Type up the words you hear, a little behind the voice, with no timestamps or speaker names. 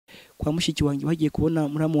kwa mushiki wanjye bagiye kubona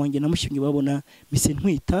muramu wanjye na mushiki babona mise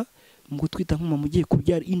ntwita mu gutwita nk'umama ugiye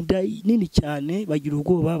kubyara inda nini cyane, bagira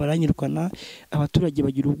ubwoba baranyirukana, abaturage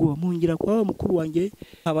bagira ubwoba, mungira kwa mukuru wanjye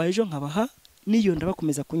aba ejo nkabaha niyo nda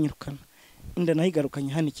bakomeza kunyirukana. Inda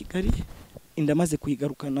nayigarukanye hano i Kigali, inda maze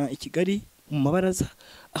kuyigarukana i Kigali mu mabaraza,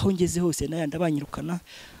 aho ngeze hose nayanda banyirukana,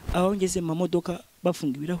 aho ngeze mu modoka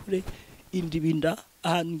bafunga ibirahure, indi binda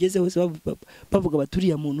ahantu ngeze hose bavuga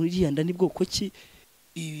baturiya muntu iriya nda ni bwoko ki.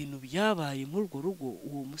 Ibintu byabaye muri urwo rugo,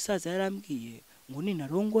 uwo musaza yarambwiye ngo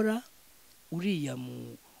ninarongora uriya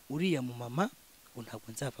mu mama ngo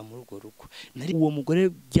ntabwo nzava muri urwo rugo. Uwo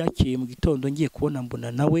mugore byakeye mu gitondo ngiye kubona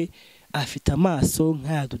mbona nawe afite amaso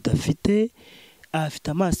nk'aya tudafite,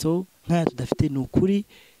 ni ukuri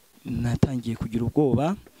natangiye kugira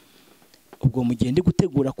ubwoba. Ubwo mugende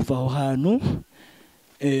gutegura kuva aho hantu,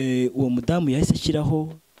 uwo mudamu yahise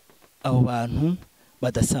ashyiraho abo bantu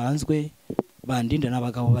badasanzwe bandinda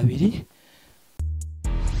n'abagabo babiri.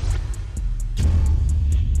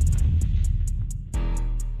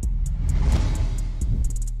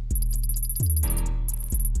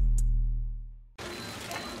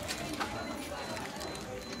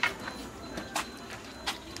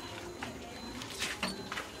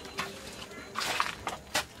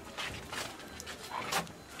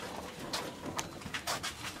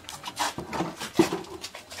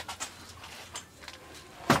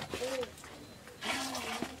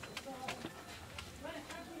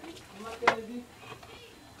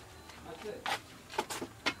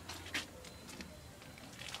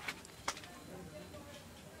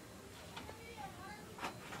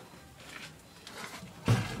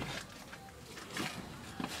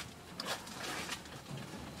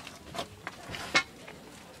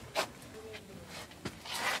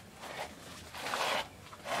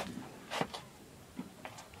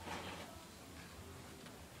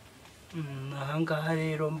 Ahangaha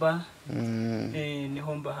rero mba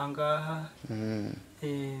niho mba ahangaha,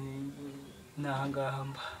 nahangaha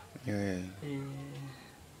mba.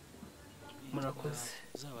 Murakoze.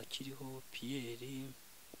 Zaba kiriho Pierre,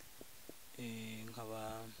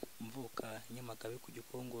 nkaba mvuka Nyamagabe ku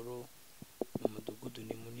Gikongoro, mu mudugudu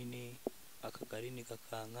ni munini, akagari ni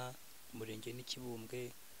Gakanka, umurenge ni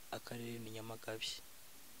Kibumbwe, akarere ni Nyamagabe.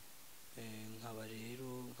 nkaba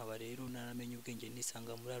rero naramenye ubwenge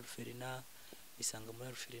nisanga muri Aruferina,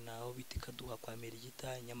 aho bita Kaduha kwa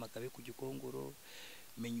Merigita, Nyamagabe ku Gikongoro.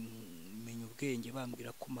 Menya ubwenge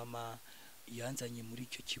bambwira ko mama yanzanye muri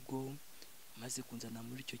icyo kigo, maze kunzana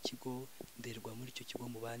muri icyo kigo, nderwa muri icyo kigo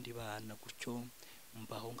mu bandi bana, gutyo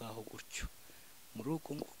mbaho ngaho gutyo. Muri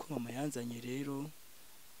uko mama yanzanye rero,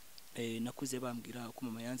 nakuze bambwira ko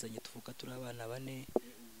mama yanzanye tuvuka turi abana bane.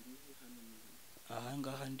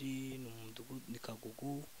 Ahangaha ndi ni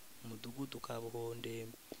Kagugu, umudugudu Kabuhonde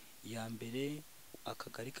ya mbere,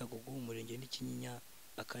 akagari Kagugu, umurenge ni Kinyinya,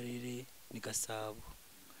 akarere ni Gasabo.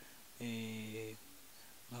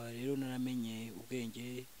 Nkaba rero naramenye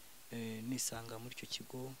ubwenge nisanga muri icyo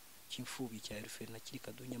kigo cy'imfubyi cya Aruferina kiri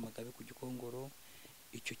Kaduha Nyamagabe ku Gikongoro.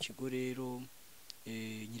 Icyo kigo rero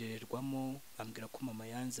nyirererwamo, ambwira ko mama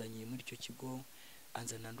yanzanye muri icyo kigo,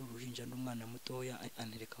 anzana n'uruhinja n'umwana mutoya,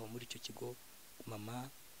 antereka muri icyo kigo, mama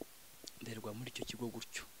nderwa muri icyo kigo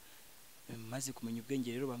gutyo. Maze kumenya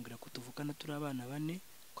ubwenge rero bambwira ko tuvukana turi abana bane,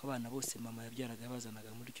 ko abana bose mama yabyaraga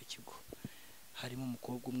bazanaga muri icyo kigo. Harimo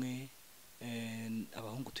umukobwa umwe,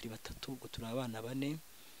 abahungu turi batatu, ubwo turi abana bane.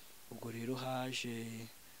 Ubwo rero haje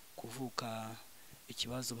kuvuka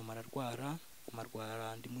ikibazo, mama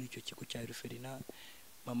ararwara, ndi muri icyo kigo cya Aruferina.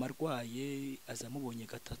 Mama arwaye aza amubonye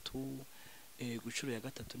gatatu, gucuro ya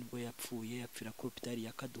gatatu nibwo yapfuye, yapfira ku hopitali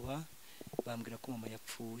ya Kaduha. Bambwira ko mama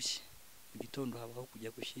yapfuye. Mu gitondo habaho kujya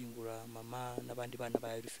gushyingura mama n'abandi bana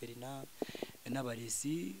ba Aruferina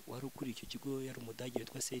n'abarezi. Wari ukuri icyo kigo yari umudage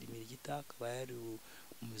witwa Seri Mirigita, akaba yari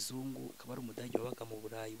umuzungu, akaba ari umudage wabaga mu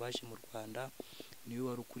Burayi waje mu Rwanda, niwe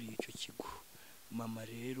wari ukuri icyo kigo. Mama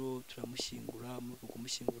rero turamushyingura, muri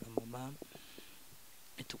kumushyingura mama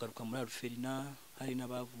tugaruka muri Aruferina, hari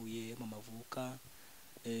n'abavuye mu mavuka.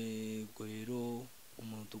 Ubwo rero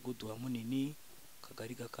umudugudu wa Munini,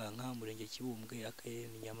 akagari Gakanka, umurenge Kibumbwe, akarere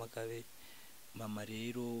ni Nyamagabe. Mama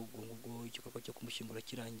rero ubwo igikorwa cyo kumushyingura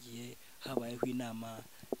kirangiye, habayeho inama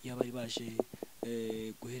y'abari baje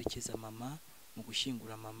guherekeza mama mu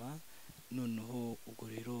gushyingura mama. Noneho ubwo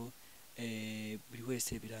rero buri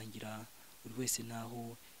wese birangira, buri wese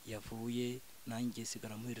naho yavuye, nanjye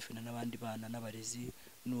sigara muri Aruferina n'abandi bana n'abarezi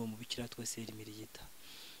n'uwo mubikira witwa Seri Mirigita.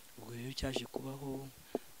 Ubwo rero cyaje kubaho,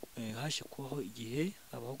 haje kubaho igihe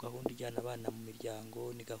habaho gahunda ijyana abana mu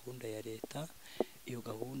miryango, ni gahunda ya leta. Iyo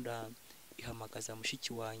gahunda ihamagaza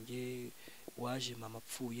mushiki wanjye waje mama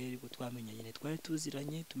apfuye nibwo twamenyanye, twari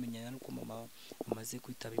tuziranye tumenyana nuko mama amaze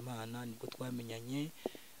kwitaba Imana nibwo twamenyanye.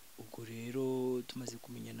 Ubwo rero tumaze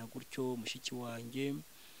kumenyana gutyo mushiki wanjye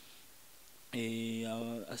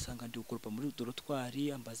asanga ndi gukoropa muri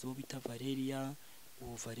dorotwari, ambaza abo bita Valeria.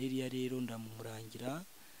 Uwo Valeria rero ndamumurangira,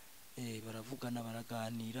 baravugana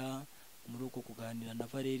baraganira. Muri uko kuganira na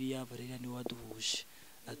Valeria niwe waduhuje,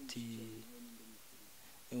 ati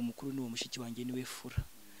umukuru ni uwo mushiki wanjye niwe fura.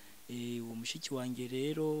 Uwo mushiki wanjye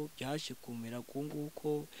rero byaje kumera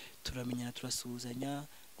nguko, turamenyana turasuhuzanya,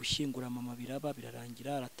 gushyingura mama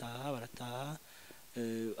birarangira, barataha.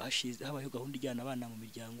 Habayeho gahunda ijyana abana mu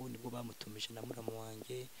miryango, nibwo bamutumije na muramu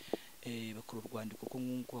wanjye, bakora urwandiko ko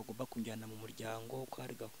nk'uko bagomba kunjyana mu muryango, ko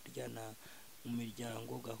hari gahunda ijyana mu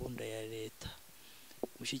miryango, gahunda ya leta.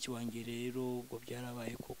 Mushiki wanjye rero ubwo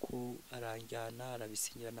byarabaye koko, aranjyana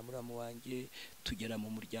arabisinyira na muramu wanjye, tugera mu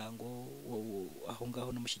muryango aho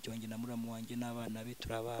ngaho na mushiki wanjye na muramu wanjye n'abana be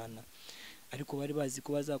turabana. Ariko bari bazi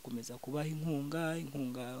ko bazakomeza kubaha inkunga,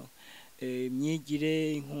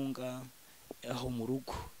 imyigire, inkunga aho mu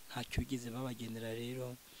rugo, ntacyo bigeze babagenera.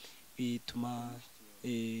 Rero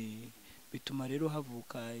bituma rero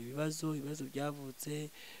havuka ibibazo byavutse,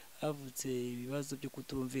 havutse ibibazo byo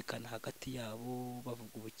kutumvikana hagati yabo,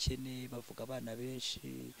 bavuga ubukene, bavuga abana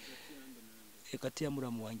benshi, hagati ya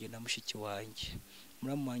muramu wanjye na mushiki wanjye.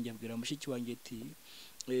 Muramu wanjye abwira mushiki wanjye ati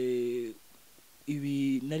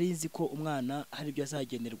ibi nari nzi ko umwana hari ibyo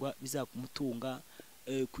azagenerwa bizakumutunga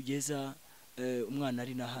kugeza umwana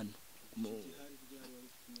ari na hano.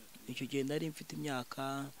 Icyo gihe nari mfite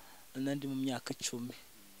imyaka, nandi mu myaka 10,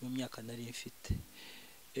 mu myaka nari mfite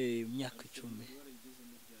imyaka 10.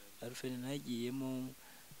 Arufeni nayigiyemo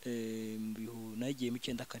nayigiyemo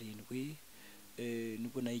 97,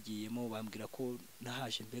 nibwo nayigiyemo. Bambwira ko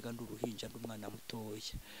nahaje mbega ndi uruhinja, ndi umwana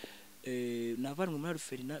mutoya. Navanwe muri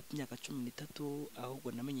Arufeni na myaka 13,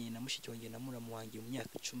 ahubwo namenyanye na mushiki wanjye na muramu wanjye mu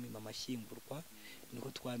myaka 10 mama ashyingurwa,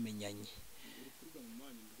 niko twamenyanye,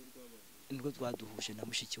 niko twaduhuje na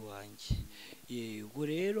mushiki wanjye. Ubwo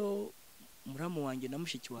rero muramu wanjye na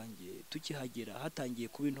mushiki wanjye tukihagera hatangiye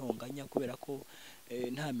kuba intonganya, kubera ko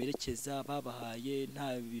nta merekeza babahaye,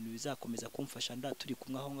 nta bintu bizakomeza kumfasha turi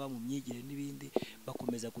kumwe aho ngaho mu myigire n'ibindi,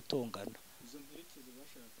 bakomeza gutongana.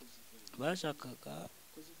 Bashaka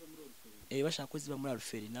ko ziva muri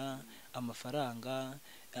Aruferina, amafaranga,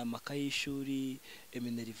 amakaye y'ishuri,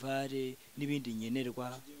 minerivare n'ibindi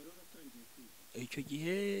nkenerwa. Icyo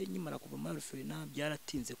gihe nyimara kuva muri Aruferina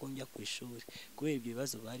byaratinze ko njya ku ishuri, kubera ibyo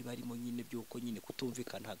bibazo bari barimo nyine by'uko nyine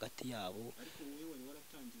kutumvikana hagati yabo.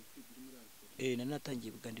 Nari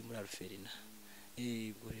natangiye kwiga ndi muri Aruferina.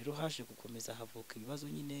 Ubwo rero haje gukomeza havuka ibibazo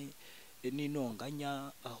nyine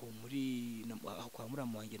n'intonganya aho kwa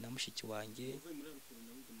muramu wanjye na mushiki wanjye.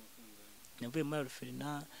 Navuye muri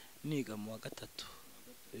Aruferina niga mu wa 3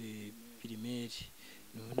 primaire,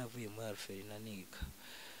 niho navuye muri Aruferina niga.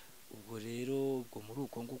 Ubwo rero muri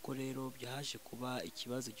uko nguko rero byaje kuba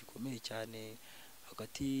ikibazo gikomeye cyane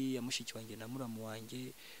hagati ya mushiki wanjye na muramu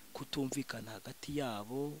wanjye, kutumvikana hagati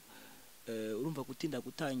yabo. Urumva gutinda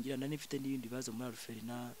gutangira, nari mfite n'ibindi bibazo muri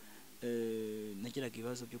Aruferina, nagiraga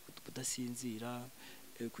ibibazo byo kudasinzira,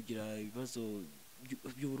 kugira ibibazo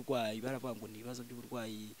by'uburwayi. Baravuga ngo ni ibibazo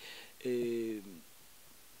by'uburwayi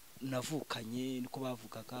navukanye, niko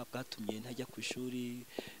bavugaga, bwatumye ntajya ku ishuri.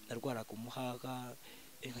 Narwaraga umuhaga,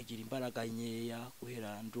 nkagira imbaraga nkeya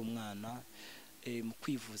guhera ndi umwana, mu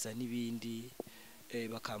kwivuza n'ibindi,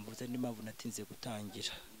 bakamvuza n'impamvu natinze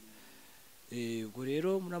gutangira. Ubwo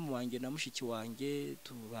rero muramu wanjye na mushiki wanjye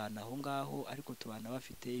tubana aho ngaho, ariko tubana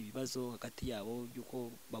bafite ibibazo hagati yabo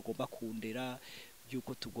by'uko bagomba kundera,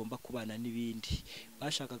 by'uko tugomba kubana n'ibindi.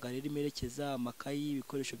 Bashakaga rero imerekeza, amakayi,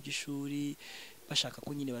 ibikoresho by'ishuri, bashaka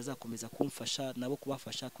ko nyine bazakomeza kumfasha, nabo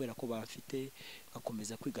kubafasha kubera ko bamfite,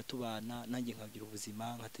 ngakomeza kwiga tubana, nanjye nkagira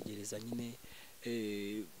ubuzima, nkategereza nyine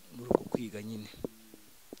muri uko kwiga nyine.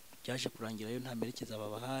 Byaje kurangira rero nta merekeza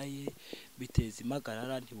babahaye, biteza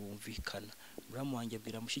impagarara, ntibumvikana. Muramu wanjye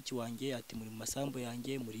abwira mushiki wanjye ati muri mu masambu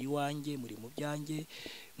yanjye, muri iwanjye, muri mu byanjye,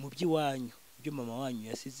 mu by'iwanyu, ibyo mama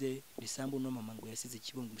wanyu yasize isambu no mama ngo yasize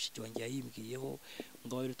ikibungo, mushiki wanjye yayimbwiyeho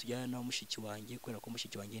ngo rero tujyana na mushiki wanjye, kubera ko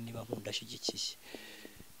mushiki wanjye niba nkunda ashyigikiye.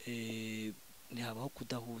 Ntihabaho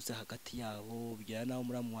kudahuza hagati yabo, bigera naho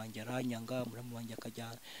muramu wanjye aranyanga, muramu wanjye akajya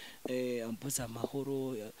ambuza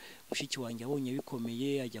amahoro. Mushiki wanjye abonye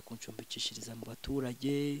bikomeye ajya kuncumbikishiriza mu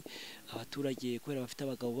baturage. Abaturage kubera bafite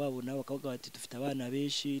abagabo babo nabo bakavuga bati dufite abana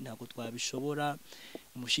benshi ntabwo twabishobora,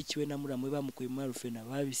 umushiki we na muramu we bamukuye muri orphelinat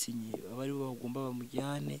babisinye abari bo bagomba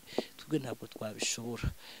bamujyane, twebwe ntabwo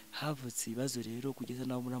twabishobora. Havutse ibibazo rero kugeza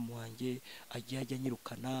naho muramu wanjye agiye ajya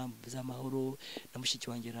nyirukana z'amahoro, na mushiki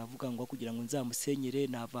wanjye aravuga ngo kugira ngo nzamusenyere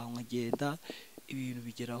nava aho nkagenda. Ibintu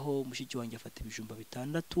bigeraho mushiki wanjye afata ibijumba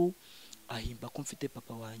 6 ahimba ko mfite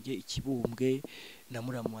papa wanjye ikibumbwe, na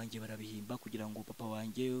muramu wanjye barabihimba kugira ngo papa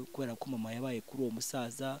wanjye, kubera ko mama yabaye kuri uwo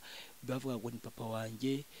musaza bavuga ngo ni papa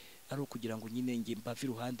wanjye, ari ukugira ngo nyine nge mbave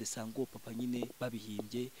iruhande sango papa nyine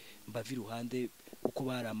babihimbye mbave iruhande, uko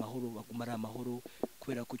bari amahoro baguma ari amahoro,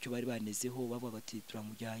 kubera ko icyo bari banezeho bavuga bati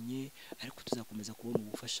turamujyanye ariko tuzakomeza kubona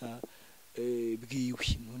ubufasha bwiwe.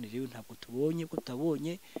 None rero ntabwo tubonye ko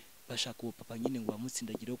tutabonye bashaka uwo papa nyine ngo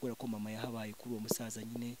bamutsindagireho, kubera ko mama yahabaye kuri uwo musaza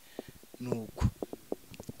nyine. Nuko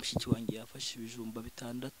mushiki wanjye yafashe ibijumba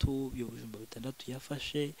 6, ibyo bijumba 6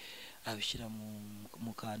 yafashe abishyira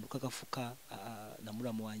mu kantu k'agafuka, na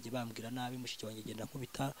muramu wanjye bambwira nabi, mushiki wanjye agenda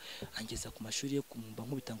nkubita angeza ku mashuri yo kumumba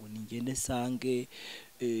nkubita ngo ningende sange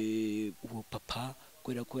uwo papa,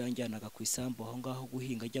 kubera ko yanjyanaga ku isambu aho ngaho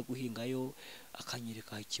guhinga, ajya guhingayo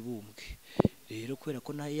akanyereka ikibumbwe. Rero kubera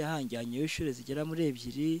ko nayo yahanjyanyeyo inshuro zigera muri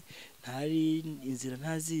 2, ntari inzira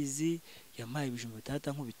ntazizi, yamaye ibijumba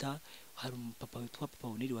 6 nkubita. Hari umupapa witwa papa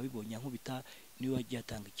Uniri wabibonye nkubita, niwe wagiye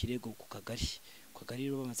atanga ikirego ku kagari. Ku kagari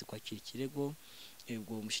rero bamaze kwakira ikirego,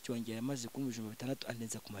 ubwo mushiki wanjye yamaze kumva ibijumba 6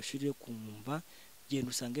 aneza ku mashuri yo kumumva, genda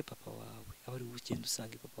usange papa wawe, abari ugenda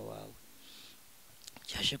usange papa wawe.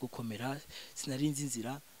 Cyaje gukomera, sinarinzi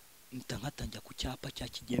inzira, ntangatanja ku cyapa cya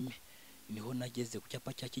Kigeme. Niho nageze ku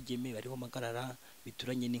cyapa cya Kigeme, bariho magarara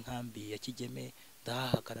bituranye n'inkambi ya Kigeme,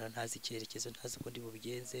 ndahahagarara ntazi icyerekezo, ntazi uko ndi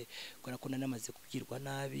bubigenze, kubera ko nanamaze kubwirwa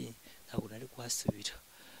nabi, ntabwo nari kuhasubira.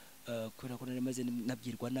 Kubera ko nari maze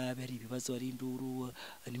nabyirwa nabi, ari ibibazo, ari induru,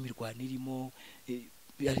 n'imirwano irimo,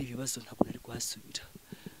 ari ibibazo, ntabwo nari kuhasubira.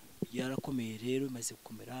 Yarakomeye rero, maze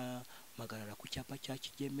gukomera magarara ku cyapa cya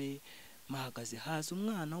Kigeme, mahagaze haza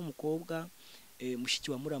umwana w'umukobwa,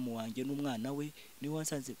 mushiki wa muramu wanjye n'umwana we niwe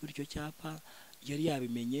wansanze kuri icyo cyapa. Yari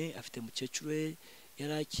yabimenye, afite mukecuru we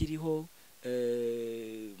yari akiriho,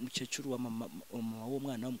 mukecuru wa mama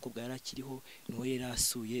w'umwana w'umukobwa yari akiriho, niwe yari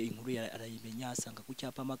asuye inkuru arayimenya, asanga ku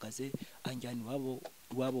cyapa amagaze anjyana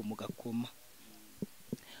iwabo mu Gakoma.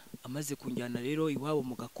 Amaze kunjyana rero iwabo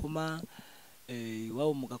mu Gakoma,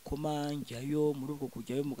 njyayo. Muri ubwo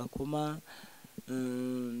kujyayo mu Gakoma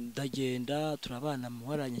ndagenda turabana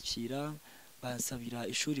muharanyakira, bansabira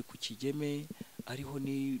ishuri ku Kigeme, ariho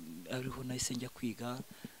nahise njya kwiga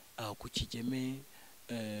aho ku Kigeme.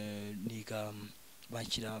 Niga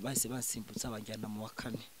bahise bansimbutsa banjyana mu wa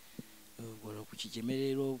 4. Ubwo ku Kigeme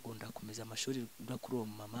rero ubwo ndakomeza amashuri kuri uwo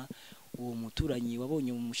mama. Uwo muturanyi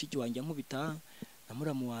wabonye umushiki wanjye nkubita na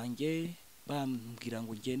muramu wanjye, bambwira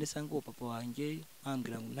ngo ngende sange uwo papa wanjye,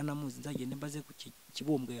 bambwira ngo nanamuzi nzagende mbaze ku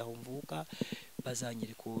kibumbwe aho mvuka,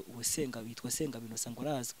 bazanyereka uwo senga witwa senga binosa ngo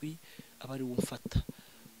arazwi abari umfata.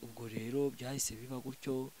 Ubwo rero byahise biba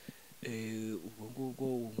gutyo. Ubwo ngubwo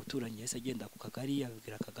uwo muturanyi yahise agenda ku kagari,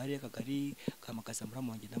 abibwira akagari kamakaza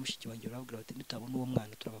muramu wanjye na mushiki wanjye, barabwira bati nitabona uwo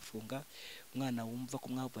mwana turabafunga. Umwana wumva ko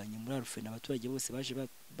mwavanye muri orphelinat, abaturage bose baje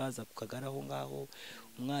baza ku kagari aho ngaho,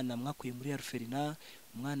 umwana mwakuye muri orphelinat,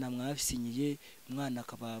 umwana mwabisinyiye, umwana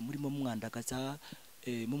akaba murimo mwandagaza,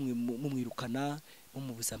 mumwirukana,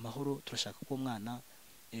 mumubuza amahoro, turashaka ko umwana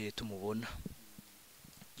tumubona.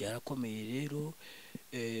 Byarakomeye rero,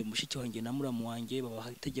 mushiki wanjye na muramu wanjye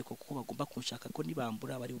babaha itegeko ko bagomba kunshaka, ko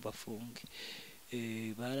nibambura bari bubafunge.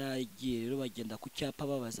 Baragiye rero bagenda ku cyapa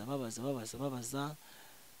babaza.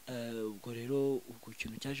 Ubwo rero ubwo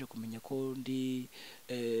ikintu cyaje kumenya ko ndi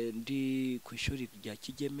ku ishuri rya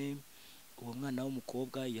Kigeme. Uwo mwana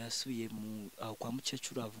w'umukobwa yasubiye aho kwa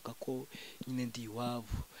mukecuru, avuga ko nyine ndi iwabo.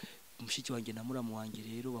 Mushiki wanjye na muramu wanjye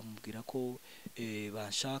rero bamubwira ko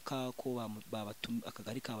banshaka, ko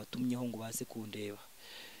akagari kabatumyeho ngo baze kundeba.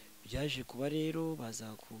 Byaje kuba rero baza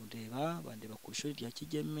kundeba, bandeba ku ishuri rya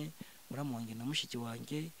Kigeme, muramu wanjye na mushiki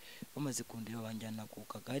wanjye bamaze kundeba banjyana ku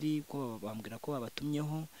kagari, ko bambwira ko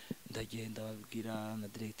babatumyeho. Ndagenda babwira na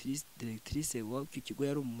directrice w'icyo kigo,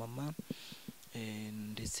 yari umumama,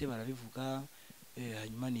 ndetse barabivuga.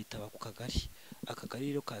 Hanyuma nitaba ku kagari.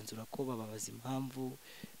 Akagari rero kanzura ko bababaza impamvu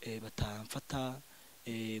batamfata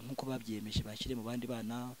nk'uko babyiyemeje, bashyire mu bandi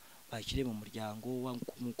bana, bashyire mu muryango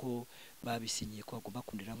nk'uko babisinyiye ko bagomba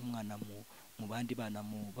kundera nk'umwana mu bandi bana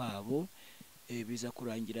babo. Biza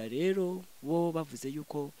kurangira rero bo bavuze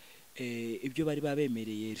yuko ibyo bari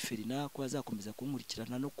babemereye orphelinat ko bazakomeza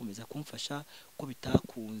kunkurikirana no gukomeza kumfasha, ko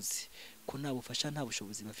bitakunze, ko nta bufasha nta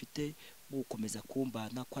bushobozi bafite bwo gukomeza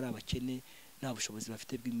kumbana, ko ari abakene, nta bushobozi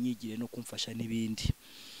bafite bw'imyigire no kumfasha n'ibindi.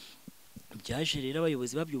 byaje rero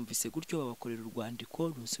abayobozi babyumvise gutyo babakorera urwandiko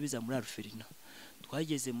rusubiza muri aruferina.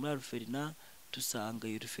 Twageze muri aruferina dusanga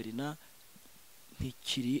iyo aruferina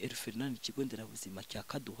ntikiri aruferina, ni ikigo nderabuzima cya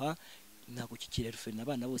Kaduha, ntabwo kikiri aruferina,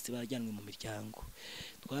 abana bose barajyanwe mu miryango.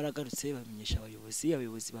 Twaragarutse bamenyesha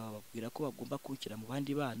abayobozi bababwira ko bagomba kukira mu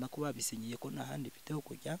bandi bana, ko babisinyiye ko nta handi biteho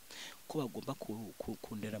kujya, ko bagomba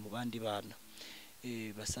kundera mu bandi bana.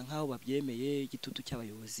 Basa nkaho babyemeye igitutu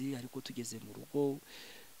cy'abayobozi, ariko tugeze mu rugo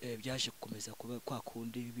byaje gukomeza kuba kwa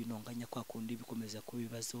kundi binonganya, kwa kundi bikomeza kuba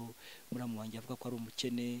ibibazo. Muramu wanjye avuga ko ari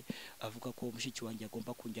umukene, avuga ko mushiki wanjye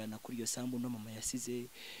agomba kunjyana kuri iyo sambu no mama yasize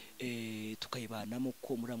tukayibanamo,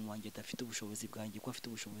 ko muramu wanjye adafite ubushobozi bwanjye, ko afite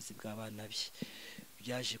ubushobozi bw'abana be.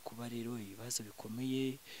 Byaje kuba rero ibibazo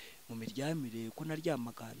bikomeye mu miryamire, ko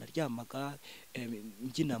naryamaga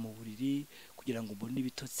mbyina mu buriri kugira ngo mbone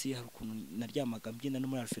ibitotsi. Hari ukuntu naryamaga mbyina no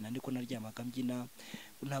muri aruferina, niko naryamaga mbyina,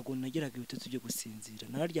 ntabwo nageraga ibitotsi byo gusinzira.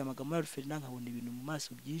 Nararyamaga muri aruferina nkabona ibintu mu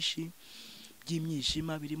maso byinshi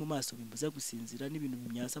by'imyijima biri mu maso bimbuza gusinzira, n'ibintu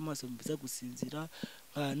bimyasa amaso bimbuza gusinzira,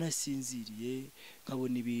 nasinziriye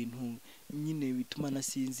nkabona ibintu nyine bituma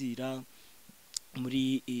nasinzira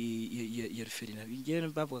muri iyo aruferina.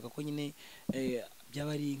 Bavugaga ko nyine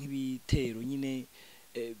byaba ari nk'ibitero nyine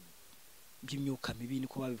by'imyuka mibi,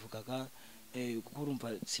 niko babivugaga. Kuko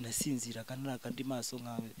urumva sinasinziraga, naraga andi maso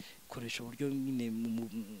nkakoresha uburyo nyine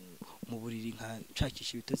mu buriri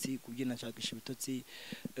nshakisha ibitotsi, kubyina nshakisha ibitotsi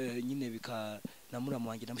nyine na muramu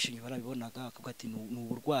wanjye na mushinga barabibonaga, akavuga ati ni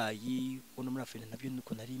uburwayi, ubona muri aruferina nabyo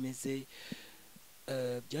niko nari imeze.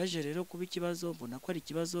 Byaje rero kuba ikibazo, mbona ko ari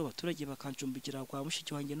ikibazo, abaturage bakancumbikira kwa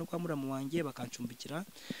mushiki wanjye no kwa muramu wanjye bakancumbikira,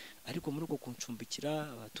 ariko muri uko kuncumbikira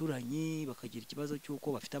abaturanyi bakagira ikibazo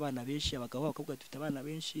cy'uko bafite abana benshi, abagabo bakavuga dufite abana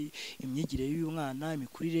benshi, imyigire y'uyu mwana,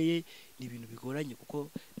 imikurire ye ni ibintu bigoranye kuko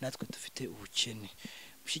natwe dufite ubukene.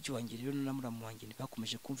 Mushiki wanjye rero na muramu wanjye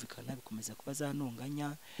ntibakomeje kumvikana, bikomeza kuba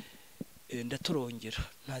zanonganya. Ndatorongera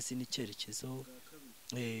ntazi n'icyerekezo,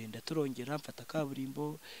 ndatorongera mfata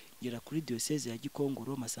kaburimbo ngera kuri diyoseze ya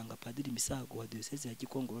Gikongoro, masanga padiri Misago wa diyoseze ya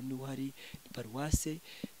Gikongoro niwe uhari, ni paruwase.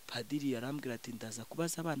 Padiri arambwira ati ndaza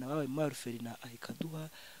kubaza abana babaye muri aruferina Kaduha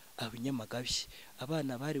Nyamagabe.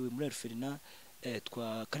 Abana bariwe muri aruferina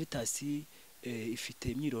twa Karitasi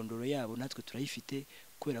ifite imyirondoro yabo, natwe turayifite,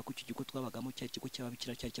 kubera ko icyo kigo twabagamo cyari ikigo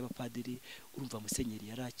cy'ababikira, cyari cy'abapadiri. Urumva musenyeri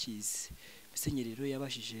yari akizi. Musenyeri rero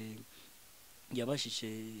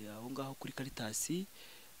yabashije aho ngaho kuri Karitasi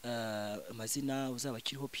amazina uzaba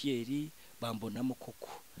akiriho Pierre, bambonamo koko.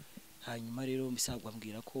 Hanyuma rero Misago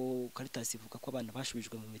ambwira ko Karitasi ivuga ko abana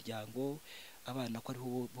bashubijwe mu miryango, abana ko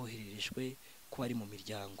ariho bohererejwe ko bari mu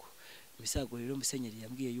miryango. Misago rero musenyeri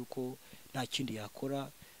yambwiye yuko nta kindi yakora,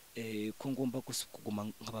 ko ngomba kuguma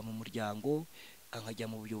nkaba mu muryango, nkajya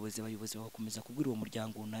mu buyobozi, abayobozi bagakomeza kubwira uwo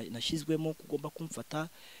muryango nashyizwemo kugomba kumfata,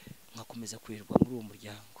 nkakomeza kurerwa muri uwo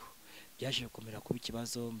muryango. Byaje gukomera kuba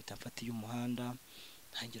ikibazo, mpita mfata y'umuhanda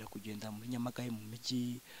ntangira kugenda muri Nyamagabe mu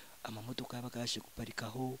mijyi, amamodoka yabaga yaje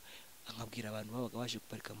guparikaho, nkabwira abantu babaga baje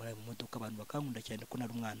guparika muri ayo modoka, abantu bakankunda cyane ko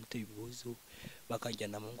nari umwana uteye ubwuzu,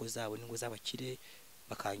 bakanjyana mu ngo zabo n'ingo z'abakire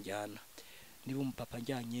bakanjyana. Niba umupapa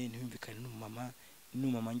njyanye ntibumvikane n'umumama,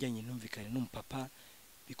 n'umumama njyanye ntibumvikane n'umupapa,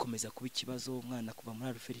 bikomeza kuba ikibazo. Umwana kuva muri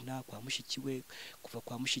aruferina kwa mushiki we, kuva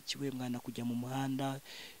kwa mushiki we mwana kujya mu muhanda,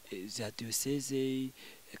 za diyoseze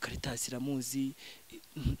Karitasi iramuzi,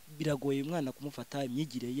 biragoye umwana kumufata,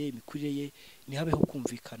 imyigire ye, imikurire ye, ntihabeho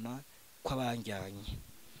kumvikana kw'abanjyanye.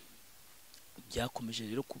 Byakomeje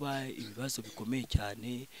rero kuba ibibazo bikomeye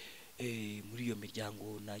cyane muri iyo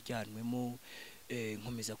miryango najyanwemo,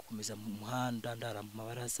 gukomeza mu muhanda, ndara mu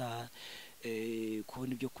mabaraza,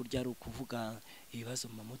 kubona ibyo kurya ari ukuvuga ibibazo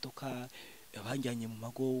mu mamodoka, abanjyanye mu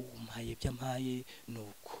mago umpaye by'ampaye.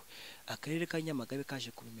 Nuko akarere ka Nyamagabe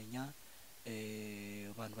kaje kubimenya,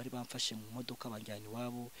 abantu bari bamfashe mu modoka banjyana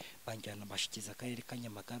iwabo, banjyana bashikiza akarere ka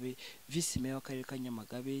Nyamagabe, visi meya w'akarere ka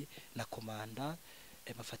Nyamagabe na komanda,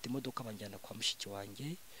 bafata imodoka banjyana kwa mushiki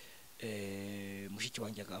wanjye. Mushiki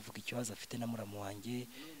wanjye avuga ikibazo afite na muramu wanjye,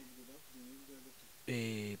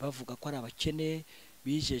 bavuga ko ari abakene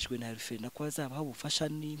bijejwe na aruferina ko bazabaha ubufasha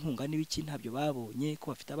n'inkunga n'ibiki, ntabyo babonye,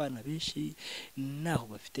 ko bafite abana benshi naho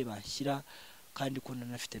bafite banshyira, kandi ko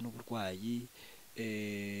nanafite n'uburwayi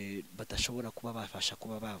badashobora kuba bafasha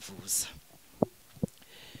kuba bavuza.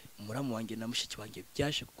 Muramu wanjye na mushiki wanjye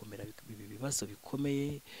byaje gukomera ibibazo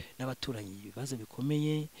bikomeye, n'abaturanyi ibibazo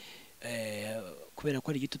bikomeye, kubera ko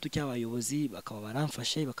ari igitutu cy'abayobozi, bakaba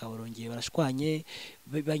baramfashe, bakabarongeye barashwanye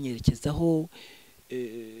banyerekezaho,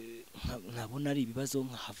 nkabona ari ibibazo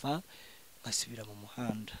nkahava nkasubira mu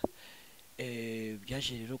muhanda.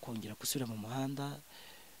 Byaje rero kongera gusubira mu muhanda,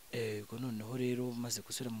 ubwo noneho rero maze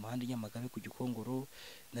gusubira mu muhanda Nyamagabe ku Gikongoro,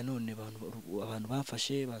 nanone abantu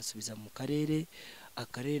bamfashe bansubiza mu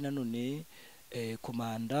akarere nanone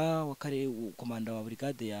komanda wa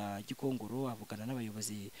brigade ya Gikongoro avugana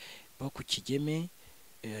n'abayobozi bo ku Kigeme,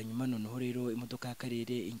 nyuma noneho rero imodoka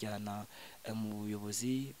y'akarere injyana mu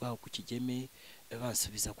buyobozi baho ku Kigeme,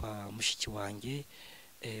 bansubiza kwa mushiki wanjye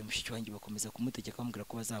bakomeza kumutegeka bamubwira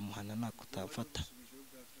ko bazamuhana nakutafata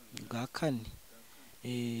bwa kane.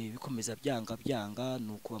 Bikomeza byanga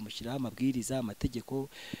nuko bamushyiraho amabwiriza amategeko,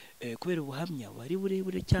 kubera ubuhamya bari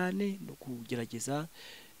burebure cyane no kugerageza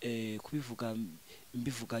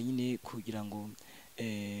mbivuga nyine kugira ngo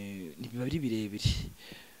nibiba ari birebire.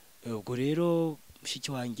 Ubwo rero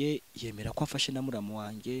mushiki wanjye yemera ko amfashe na muramu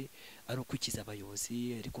wanjye ari ukwikiza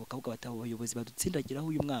abayobozi, ariko bakavuga bati abo bayobozi badutsindagiraho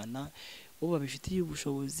uyu mwana bo babifitiye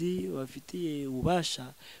ubushobozi babifitiye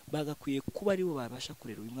ububasha bagakwiye kuba ari bo babasha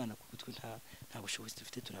kurera uyu mwana, kuko twe nta bushobozi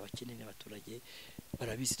dufite, turi abakene n'abaturage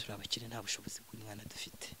barabizi, turi abakene nta bushobozi bw'uyu mwana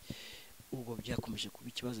dufite. Ubwo byakomeje kuba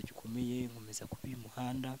ikibazo gikomeye, nkomeza kuba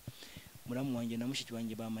umuhanda. Muramu wanjye na mushiki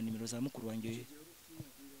wanjye bampa nimero za mukuru wanjye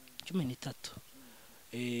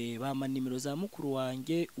 13, bampa nimero za mukuru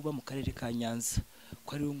wanjye uba mu karere ka Nyanza,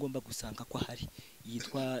 ko ari we ngomba gusanga ko ahari,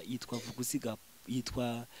 yitwa Vuguziga,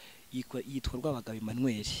 yitwa Rwabagabo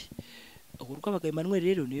Emmanuel. Ubwo Rwabagabo Emmanuel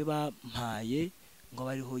rero niwe bampaye ngo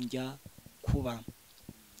bariho njya kuba.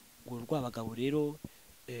 Ubwo Rwabagabo rero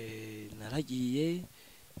naragiye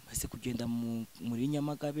maze kugenda muri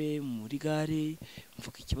Nyamagabe muri gare,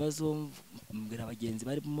 mvuga ikibazo, mbwira abagenzi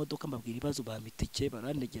bari mu modoka, mbabwira ibibazo, bamitike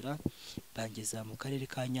barandegera bangeza mu karere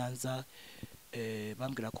ka Nyanza,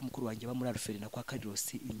 bambwira ko mukuru wanjye ba muri Alferina kwa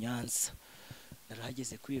Karirosi i Nyanza.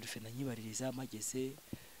 Narahageze kuri Alferina nyibaririza, mageze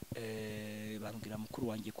bambwira mukuru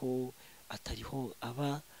wanjye ko atariho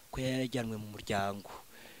aba, ko yarajyanwe mu muryango.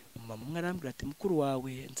 Mama umwe arambwira ati mukuru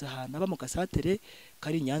wawe nzahana aba mu gasatere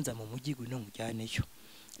kari Nyanza mu mujyi, gwino mujyaneyo.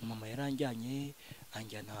 Mama yaranjyanye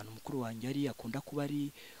anjyana ahantu mukuru wanjye ari akunda kuba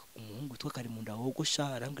ari, umuhungu witwa Karimunda wogosha.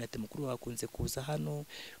 Arambwira ati mukuru wawe akunze kuza hano,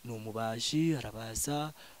 ni umubaji,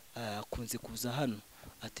 arabaza, akunze kuza hano,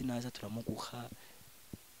 ati naza turamuguha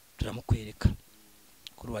turamukwereka.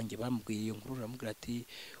 Mukuru wanjye bamubwiye iyo nkuru, aramubwira ati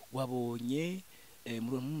wabonye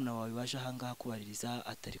murumuna wawe waje ahangaha kubaririza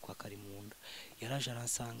atari kwa Karimunda. Yaraje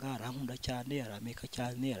aransanga, arankunda cyane, arameka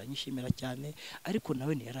cyane, aranyishimira cyane, ariko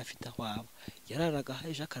nawe ntiyari afite aho aba, yararaga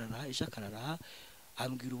ejo akararaha.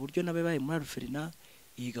 Ambwira uburyo nabe baye muri Alferina,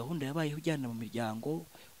 iyi gahunda yabayeho ujyana mu miryango,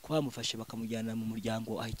 ko bamufashe bakamujyana mu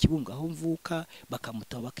muryango aho Kibunga aho mvuka,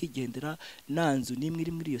 bakamutaho bakigendera, nta nzu n'imwe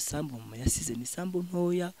iri muri iyo sambu mama yasize, ni sambu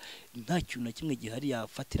ntoya, nta kintu na kimwe gihari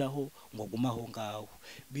yafatiraho ngo agume aho ngaho.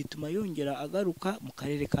 Bituma yongera agaruka mu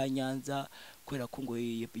karere ka Nyanza, kubera ko ngo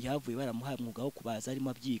yavuye baramuhaye umwuga wo kubaza arimo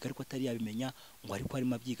abyiga, ariko atari yabimenya ngo ariko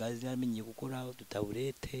arimo abyiga, yaramenye gukora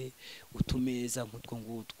udutaburete, utumeza nk'utwo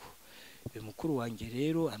ngutwo. Mukuru wanjye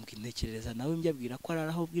rero ambwintekereza nawe mbyabwira ko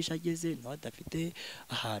araraho bwisha ageze, nawe adafite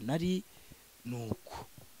ahantu ari. Nuko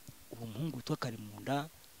ubu muhungu witwa Karimunda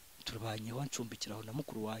turbanyeho ncumbikiraho na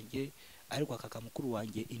mukuru wanjye, ariko akaka mukuru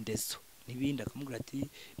wanjye indezo n'ibindi, akamubwira ati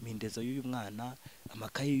mindezo y'uyu mwana,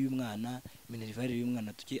 amakaye y'uyu mwana, minerivare y'uyu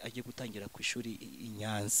mwana, tujye ajye gutangira ku ishuri i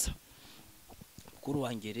Nyanza. Mukuru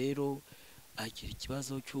wanjye rero agira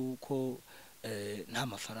ikibazo cy'uko nta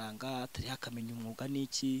mafaranga, atari akamenya umwuga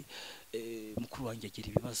n'iki. Mukuru wanjye agira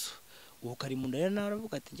ibibazo. Uwo Karimunda rero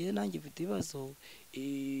naravuga ati ngiye nanjye mfite ibibazo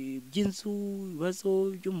by'inzu,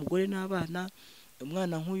 ibibazo by'umugore n'abana,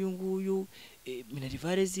 umwana nk'uyu nguyu,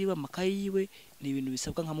 minerivare ziwe, amakaye yiwe, ni ibintu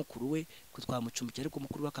bisabwa nka mukuru we ko twamucumbikira, ariko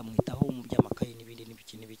mukuru we akamwitaho mu by'amakaye n'ibindi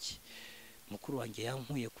n'ibiki. Mukuru wanjye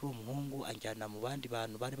yankuye kuri uwo muhungu anjyana mu bandi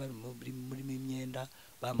bantu bari muri imyenda,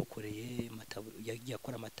 bamukoreye yagiye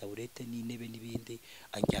akora amataburete n'intebe n'ibindi,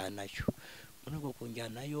 anjyanayo. Muri ubwo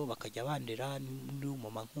kunjyanayo bakajya bandera,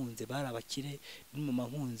 n'umumama nkunze, bari abakire,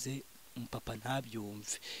 n'umumama nkunze umupapa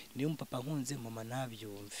ntabyumve, niyo umupapa nkunze mama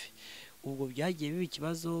ntabyumve. Ubwo byagiye biba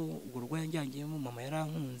ikibazo. Ubwo rwo yanjyanyemo, mama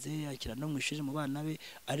yarankunze akira no mu ishuri mu bana be,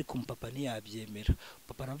 ariko umupapa ntiyabyemera.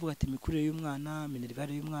 Papa aravuga ati imikurire y'umwana,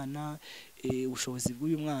 minerivare y'umwana, ubushobozi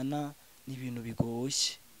bw'uyu mwana ni ibintu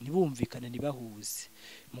bigoshye, ntibumvikane ntibahuze.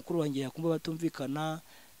 Mukuru wanjye yakumva batumvikana,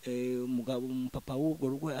 papa w'ubwo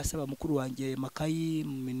rugo asaba mukuru wanjye makayi,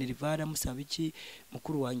 minerivare amusaba iki,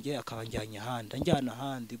 mukuru wanjye akabanjyanye ahandi, anjyana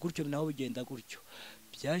ahandi, gutyo naho bigenda gutyo.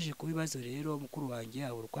 Byaje kuba ibibazo rero, mukuru wanjye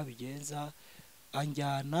abura uko abigenza,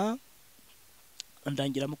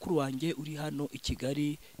 andangira mukuru wanjye uri hano i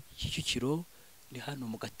Kigali Kicukiro, ni hano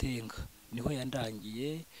mu Gatenga, niho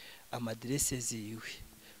yandangiye amadirese ziwe.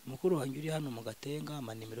 Mukuru wanjye uri hano mu Gatenga,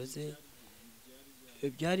 amanimero ze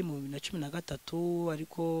byari mu 2013,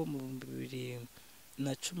 ariko mu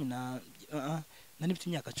 2010 nari mfite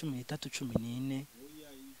imyaka 13 14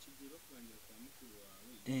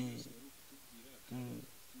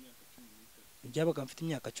 byabaga mfite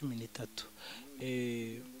imyaka 13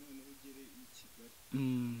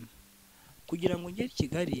 kugira ngo ngere i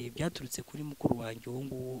Kigali byaturutse kuri mukuru wanjye uwo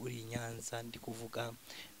nguwo uri i Nyanza ndi kuvuga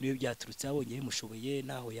niyo byaturutse abonye bimushoboye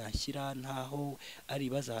naho yanshyira ntaho ari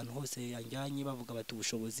ibibazo ahantu hose yanjyanye bavuga bati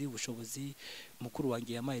ubushobozi mukuru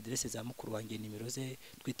wanjye yamaye adresse za mukuru wanjye nimero ze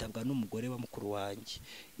twitabwa n'umugore wa mukuru wanjye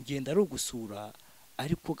ngenda ari ugusura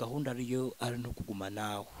ariko gahunda ariyo ari no kuguma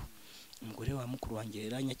naho umugore wa mukuru wanjye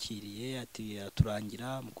yaranyakiriye ati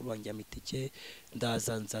turangira mukuru wanjye amitike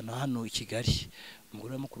ndazanzana hano i Kigali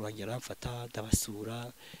umugore wa mukuru wanjye aramfata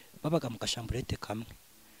ndabasura babaga mu gashamburete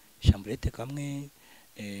kamwe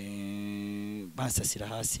bansasira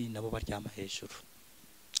hasi nabo baryama hejuru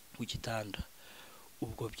ku gitanda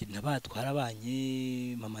ubwo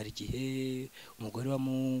nabatwarabanye mama igihe umugore wa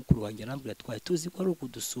mukuru wanjye arambwira twari tuzi ko ari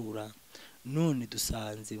ukudusura none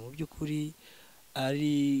dusanze mu by'ukuri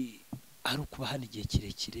ari ukuba hano igihe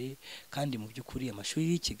kirekire kandi mu by'ukuri amashuri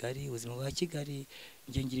y'i Kigali ubuzima bwa Kigali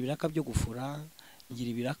ngira ibiraka byo gufura ngira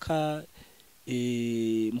ibiraka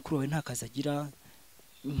mukuru wawe nta kazi agira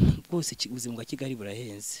bwose ubuzima bwa Kigali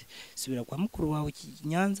burahenze subira kwa mukuru wawe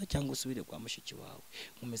Nyanza cyangwa usubire kwa mushiki wawe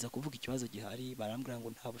nkomeza kuvuga ikibazo gihari barambwira ngo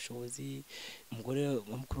nta bushobozi umugore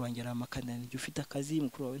wa mukuru wanjye aramakana njye ufite akazi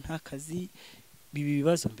mukuru wawe nta kazi bibi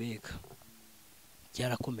bibazo mbega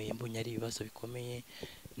byarakomeye mbonye ari ibibazo bikomeye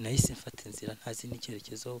nahise mfata inzira ntazi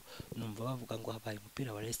n'icyerekezo numva bavuga ngo habaye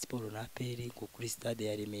umupira wa Sport na APR ngo kuri stade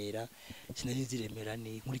ya Remera sinari ziremera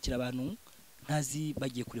ni nkurikira abantu ntazi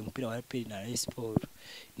bagiye kure umupira wa APR na Sport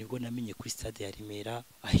nibwo namenye kuri stade ya Remera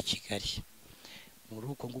aho i Kigali muri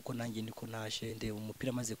uko nguko nanjye niko naje ndeba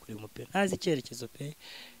umupira maze kure umupira ntazi icyerekezo pe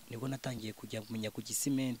nibwo natangiye kujya kumenya ku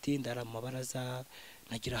gisimenti ndara mu mabaraza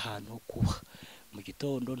nagira ahantu kuba mu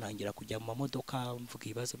gitondo ntangira kujya mu mamodoka mvuga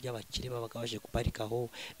ibibazo by'abakire babaga baje kuparikaho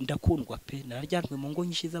ndakundwa pe narajyanwe mu ngo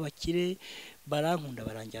nyinshi z'abakire barankunda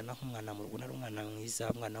baranjyana nk'umwana mu rugo nari umwana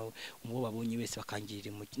mwiza umwana uwo babonye wese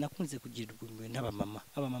bakangirira impuhwe nakunze kugirirwa impuhwe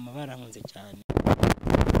abamama barankunze cyane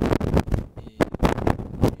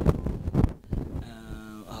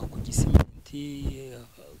aho ku gisimenti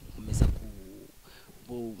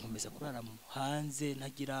nkomeza kurara hanze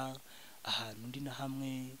ntagira ahantu ndi na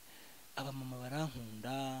hamwe abamama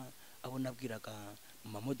barankunda abo nabwiraga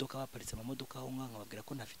mu mamodoka baparitse amamodoka aho nkababwira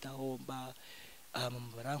ko ntafite aho mba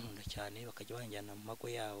abamama barankunda cyane bakajya banjyana mu mago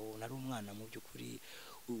yawo nari umwana mu by'ukuri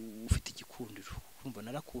ufite igikundiro urumva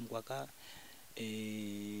narakundwaga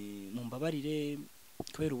mumbabarire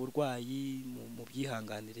kubera uburwayi mu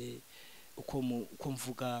byihanganire uko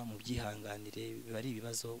mvuga mu byihanganire biba ari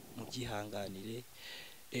ibibazo mu byihanganire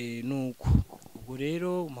nuko ubwo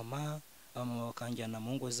rero mama bakanjyana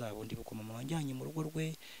mu ngo zabo ndibuka mama wanjyanye mu rugo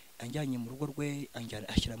rwe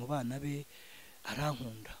ashyira mu bana be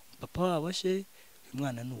arankunda papa wabo she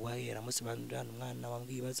umwana nuwaye aramusobanurira umwana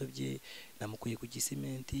wambwiye ibibazo bye namukuye ku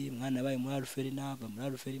gisimenti umwana yabaye muri Aruferina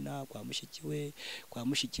kwa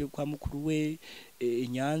mushiki kwa mukuru we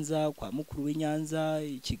Nyanza kwa mukuru we Nyanza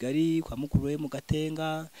Kigali kwa mukuru we mu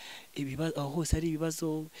Gatenga ibibazo aho hose ari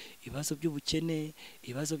ibibazo by'ubukene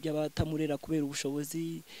ibibazo by'abatamurera kubera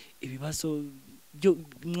ubushobozi ibibazo byo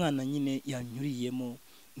umwana nyine yanyuriyemo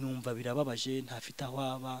numva birababaje ntafite aho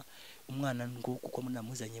aba umwana ngo kuko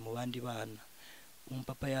munamuzanye mu bandi bana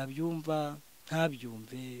papa yabyumva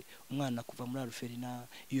ntabyumve umwana kuva muri Aruferina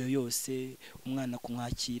iyo yose umwana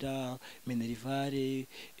kumwakira Minerivare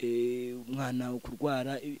umwana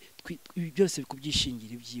kurwara byose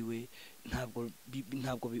kubyishingira ibyiwe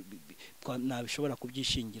ntabwo nabishobora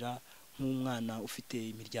kubyishingira nk'umwana ufite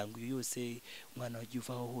imiryango yose umwana wagiye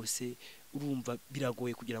uvaho hose urumva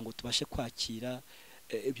biragoye kugira ngo tubashe kwakira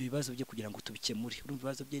ibyo bibazo bye kugira ngo tubikemure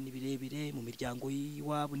urumva ibibazo bye ni birebire mu miryango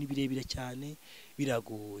y'iwabo ni birebire cyane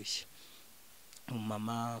biragoye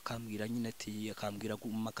mama akambwira nyine ati akambwira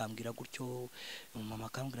gutyo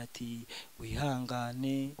mama akambwira ati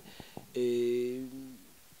wihangane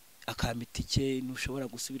akamitike ntushobora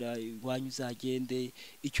gusubira iwanyu uzagende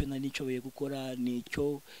icyo nari nshoboye gukora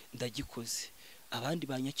nicyo ndagikoze abandi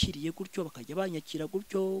banyakiriye gutyo bakajya banyakira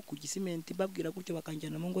gutyo ku gisimenti babwira gutyo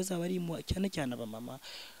bakanjyana mu ngo zabo arimo cyane abamama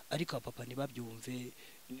ariko abapapa ntibabyumve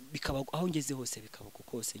bikaba aho ngeze hose bikaba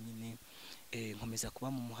kose nyine nkomeza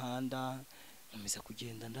kuba mu muhanda nkomeza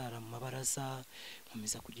kugenda ndara mu mabaraza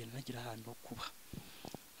nkomeza kugenda nagira ahantu ho kuba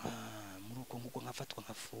muri uko nguko nkafatwa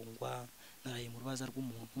nkafungwa naraye mu rubaza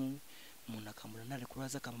rw'umuntu akamura nare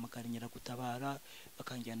kubaza akamamakaranyira gutabara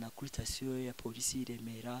bakanjyana kuri sitasiyo ya polisi y'i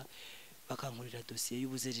Remera bakankurira dosiye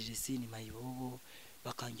y'ubuzererezi ni mayibobo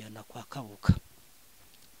bakanjyana kwa Kabuga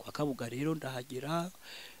kwa Kabuga rero ndahagera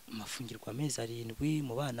mafungirwa amezi 7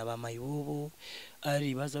 mu bana ba mayibobo, ari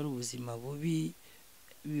ibibazo ari ubuzima bubi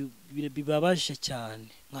bibabaje cyane,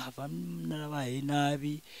 nkahava narabaye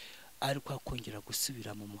nabi, ariko akongera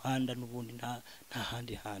gusubira mu muhanda n'ubundi nta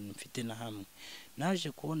handi hantu mfite na hamwe. Naje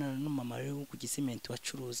kubonana n'umama rero ku Gisimenti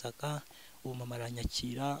wacuruzaga, uwo mama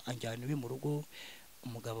aranyakira anjyana iwe mu rugo,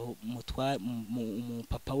 umugabo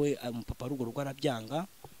umupapa we umupapa rugo rugo arabyanga.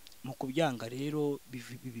 Mu kubyanga rero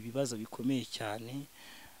ibibazo bikomeye cyane,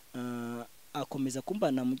 akomeza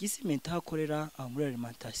kumbana mu Gisimenti hakorera muri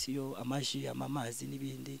alimentation, amaji, amazi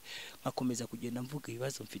n'ibindi. Nkakomeza kugenda mvuga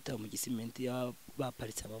ibibazo mfite mu Gisimenti,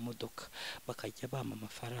 baparitse amamodoka bakajya bama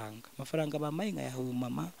amafaranga bamaye nkayahawe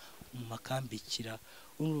mama mu makambikira.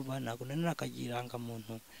 Urumva ntago nakagiranga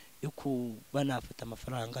muntu yo kuba nafata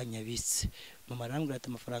amafaranga nyabitse. Mama arambwira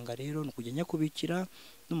ati amafaranga rero nukujya nyakubikira,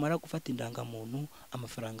 numara gufata indangamuntu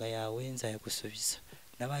amafaranga yawe nzayagusubiza.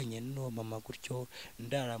 Nabanye n'uwo mama gutyo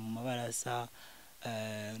ndara mu mabaraza.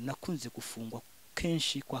 Nakunze gufungwa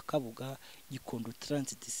kenshi kwa Kabuga Gikondo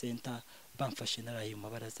Transit Center, bamfashe naraye mu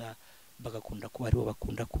mabaraza, bagakunda kuba aribo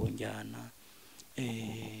bakunda kunjyana.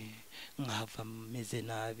 Nkava meze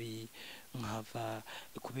nabi, nkava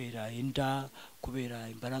kubera inda, kubera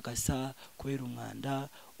imbaragasa, kubera umwanda,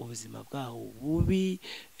 ubuzima bwaho bubi,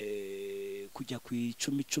 kujya ku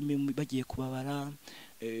 10 bagiye kubabara.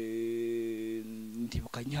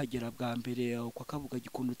 Ndibuka nyihagera bwa mbere kwa Kabuga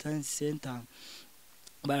Gikondo Transit Center,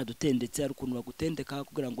 baradutendetse ari ukuntu bagutendeka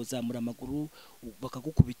kugira ngo zamura amaguru,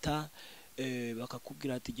 bakagukubita,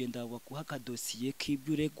 bakakubwira ati genda bakuha akadosiye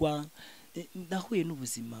k'ibyo uregwa. Nahuye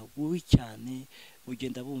n'ubuzima bubi cyane,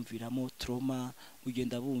 bugenda bumviramo trauma,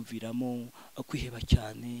 bugenda bumviramo kwiheba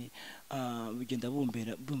cyane, bugenda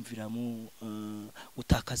bumviramo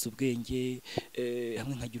gutakaza ubwenge,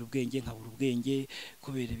 hamwe nkagira ubwenge nkabura ubwenge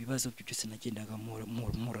kubera ibibazo byose nagendaga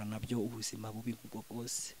mura nabyo, ubuzima bubi nk'ubwo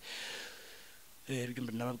bwose. Rero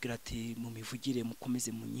nababwira ati mu mivugire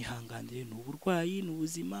mukomeze munyihanganire, n'uburwayi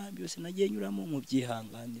n'ubuzima byose nagiye nyuramo mu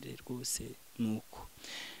byihanganire rwose. Nuko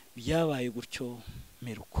byabaye gutyo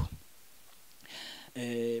meruko,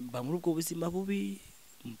 mba muri ubwo buzima bubi,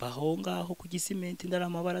 mbaho ngaho ku Gisimenti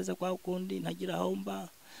ndaramabaraza kwa kundi ntagira aho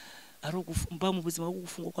mba, mba mu buzima bwo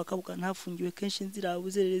gufungwa kwa Kabuga. Ntafungiwe kenshi nzira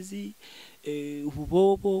ubuzerezi,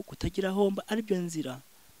 ububobo, kutagira aho mba, ari byo nzira,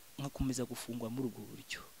 nkakomeza gufungwa muri ubwo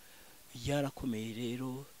buryo. Yarakomeye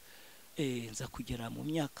rero, nza kugera mu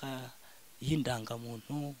myaka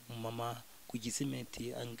y'indangamuntu. Mama ku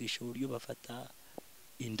Gisimenti angisha uburyo bafata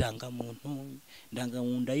indangamuntu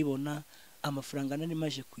ndayibona. Amafaranga nari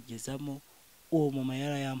maje kugezamo uwo mama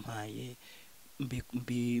yarayampaye,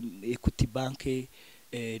 Equity Bank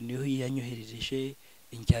niyo yanyoherereje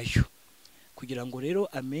njyayo, kugira ngo rero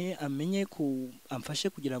amenye amfashe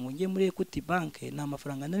kugira ngo njye muri Equity Bank. Nta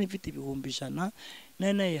mafaranga nari mfite 100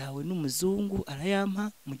 nari nayahawe n'umuzungu,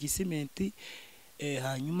 arayampa mu Gisimenti.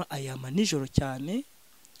 Hanyuma ayama nijoro cyane,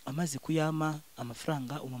 amaze kuyama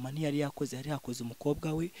amafaranga umama ntiyari yakoze, yari yakoze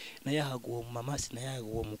umukobwa we, nayahaga uwo mama sinayahaga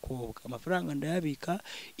uwo mukobwa. Amafaranga ndayabika,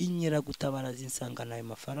 inyera gutabara zinsangana ayo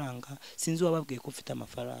mafaranga. Sinzi wababwiye ko mfite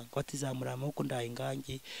amafaranga, batizamura amaboko ndaye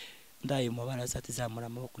ingangi, ndaye mu mabaraza, atizamura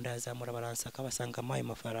amaboko ndayazamura, baransaka basanga amaye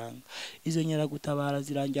mafaranga. Izo nyera gutabara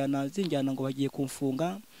zinjyana ngo bagiye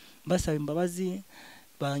kumfunga, basaba imbabazi,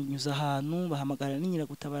 banyuza ahantu bahamagara n'inyera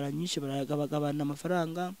gutabara nyinshi, baragabagabana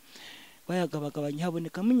amafaranga. Bayagabagabanya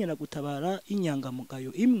habonekamo inyeragutabara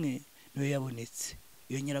y'inyangamugayo imwe niyo yabonetse.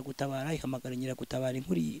 Iyo nyeragutabara ihamagara nyeragutabara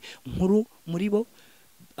inkuru muri bo,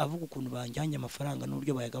 avuga ukuntu banjyanye amafaranga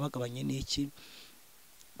n'uburyo bayagabagabanye n'iki.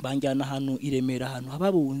 Banjyana ahantu i Remera, ahantu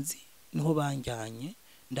hababunzi niho banjyanye.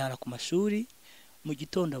 Ndara ku mashuri, mu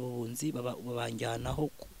gitondo ababunzi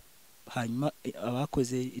babanjyanaho. Hanyuma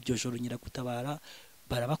abakoze iryo joro nyeragutabara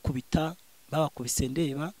barabakubita, babakubise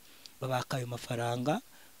ndeba, babaka ayo mafaranga.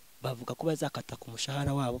 Bavuga ko bazakata ku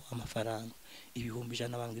mushahara wabo amafaranga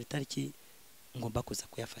 100,000, bambwira itariki ngomba kuza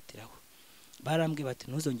kuyafatiraho. Barambwiye bati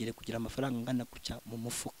ntuzongere kugira amafaranga ngana kucya mu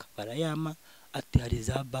mufuka. Barayama ati hari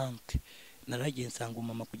za bank. Naragiye nsanga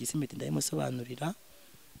umama ku Gisimenti ndayimusobanurira.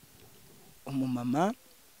 Umumama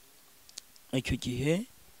icyo gihe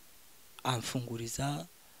amfunguriza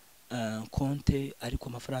konte,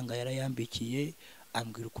 ariko amafaranga yarayambikiye.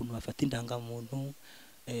 Ambwira ukuntu bafata indangamuntu,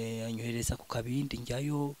 anyohereza ku kabindi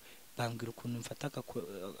njyayo. Bambwira ukuntu mfata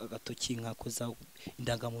agatoki nkakoza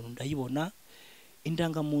indangamuntu ndayibona.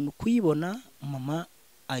 Indangamuntu kuyibona, mama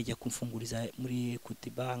ajya kumfunguriza muri Equity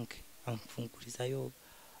Bank, amfungurizayo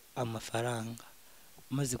amafaranga.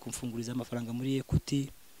 Maze kumfunguriza amafaranga muri Equity,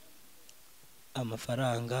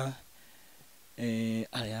 amafaranga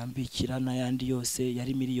ayambikira n'ayandi yose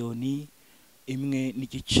yari miliyoni imwe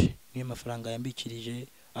n'igice niyo mafaranga yambikirije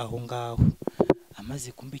aho ngaho.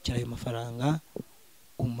 Amaze kumbikira ayo mafaranga,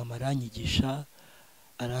 umumama aranyigisha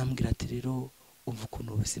arambwira ati rero umva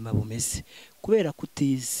ukuntu ubuzima bumeze, kubera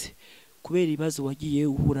kutize, kubera ibibazo wagiye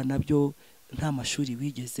uhura nabyo, nta mashuri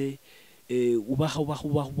wigeze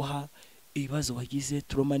ubaha ibibazo wagize,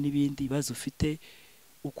 turoma n'ibindi bibazo ufite,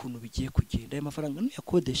 ukuntu bigiye kugenda. Ayo mafaranga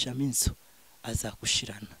nuyakodeshamo inzu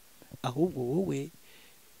azagushirana, ahubwo wowe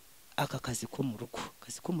aka kazi ko mu rugo,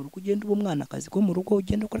 ugenda uba umwana, akazi ko mu rugo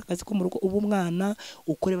ugenda ukora akazi ko mu rugo, uba umwana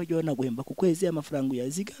ukore bajya banaguhemba ku kwezi, amafaranga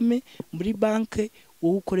uyazigame muri banke,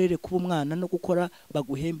 wowe ukorere kuba umwana no gukora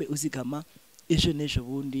baguhembe uzigama, ejo n'ejo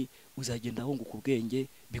bundi uzagenda wunguka ubwenge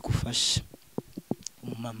bigufasha.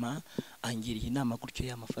 Umumama angiriye inama gutyo,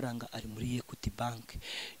 ya mafaranga ari muri Equity Bank.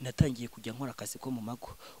 Natangiye kujya nkora akazi ko mu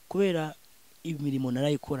mago, kubera imirimo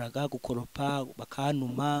narayikoraga, gukoropa,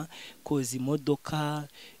 bakanuma, koza imodoka,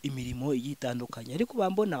 imirimo igitandukanye, ariko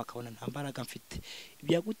bambona bakabona nta mbaraga mfite.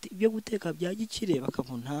 Ibyo guteka bya gikire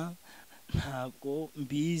bakabona ntabwo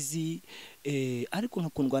mbizi, ariko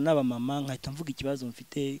nkakundwa n'abamama, nkahita mvuga ikibazo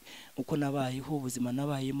mfite, uko nabayeho, ubuzima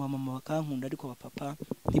nabayemo, mama bakankunda ariko abapapa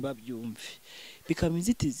ntibabyumve. Bikaba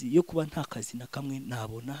inzitizi yo kuba nta kazi na kamwe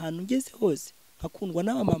nabona ahantu ngeze hose, nkakundwa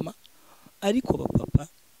n'abamama ariko abapapa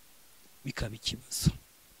bikaba ikibazo.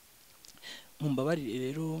 Mumbabarire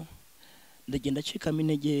rero, ndagenda acikamo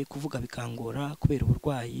intege, kuvuga bikangora kubera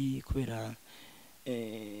uburwayi, kubera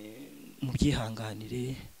mu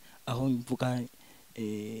byihanganire aho mvuga,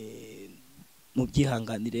 mu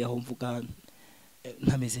byihanganire aho mvuga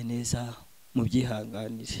ntameze neza, mu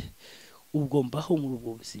byihanganire. Ubwo mbaho muri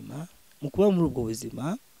ubwo buzima, mu kuba muri ubwo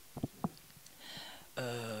buzima,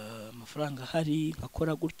 amafaranga ahari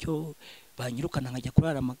nkakora gutyo, banyirukana nkajya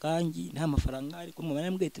kurara amagangi, nta mafaranga ariko mu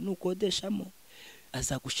bana mbwete nukodeshamo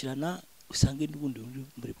azagushirana, usange n'ubundi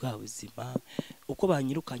muri bwa buzima. Uko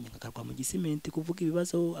banyirukanye nkagarwa mu gisimenti, kuvuga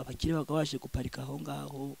ibibazo abakire bagabaje guparika aho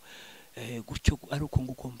ngaho, gutyo ari uko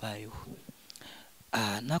nguko mbayeho.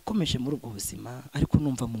 Nakomeje muri ubwo buzima, ariko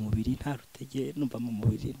numva mu mubiri nta rutege, numva mu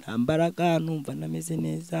mubiri nta mbaraga, numva nameze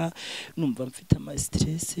neza, numva mfite ama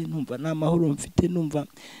stress, numva nta mahoro mfite, numva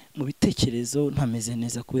mu bitekerezo ntameze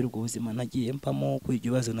neza, kubera ubwo buzima nagiye mbamo, kubera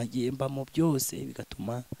ibyo bibazo nagiye mbamo byose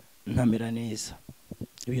bigatuma ntamera neza.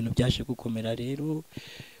 Ibintu byaje gukomera rero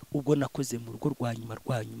ubwo nakoze mu rugo rwa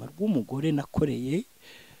nyuma rw'umugore nakoreye,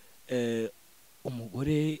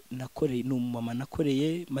 umugore nakoreye ni umumama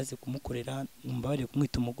nakoreye, maze kumukorera, mbabariye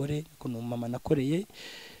kumwita umugore ariko ni umumama nakoreye.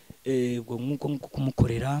 Ubwo nk'uko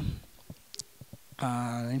kumukorera,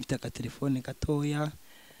 mfite agatelefone gatoya,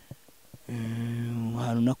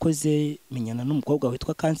 ahantu nakoze menyana n'umukobwa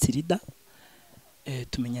witwa Kansirida,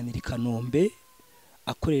 tumenyanira i Kanombe,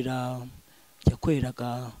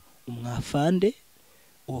 yakoreraga umwafande.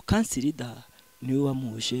 Uwo Kansirida niwe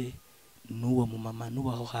wamuje n'uwo mumama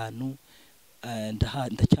n'ubaho hantu,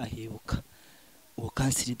 ndacyahibuka. Uwo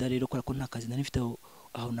Kansirida rero kubera ko nta kazi nari mfite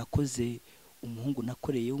aho nakoze, umuhungu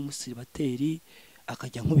nakoreye w'umusiribateri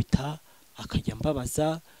akajya nkubita, akajya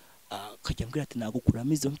mbabaza, akajya mbwira ati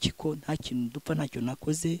nagukuramo izo mpyiko, nta kintu dupfa, ntacyo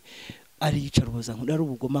nakoze, ari yicaruboza nkuri, ari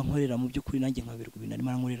ubugoma nkorera, mu by'ukuri nanjye nkaberwa ibintu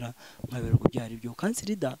arimo nkorera, nkaberwa byari byo.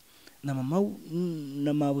 Kansirida na mama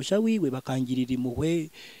na mabusha wiwe bakangirira impuhwe,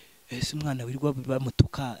 ese umwana wirirwa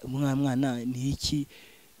bamutuka, umwana ni iki,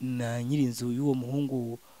 na nyirinzu y'uwo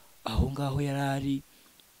muhungu aho ngaho yarari,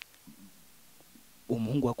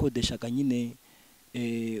 umuhungu wakodeshaga nyine,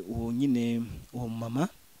 uwo mama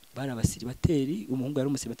bari abasiribateri, umuhungu yari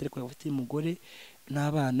umusiribateri ko afite umugore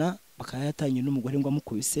n'abana, bakaba yatanye n'umugore ngo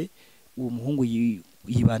amukubise, uwo muhungu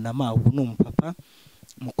yibana ubu ni umupapa,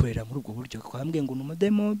 mukorera muri ubwo buryo. Akambwiye ngo ni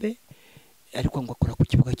umudemobe, ariko ngo akora ku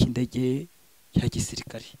kibuga cy'indege cya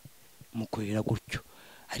gisirikare, mukorera gutyo.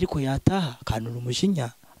 Ariko yataha akanura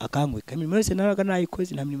umujinya, akangwika. Imirimo yose naraga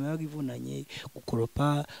nayikoze, nta mirimo yabaga ivunanye,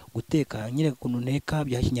 gukoropa, guteka, nyine ukuntu nteka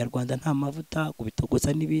bya kinyarwanda, nta mavuta,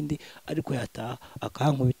 kubitogoza n'ibindi. Ariko yataha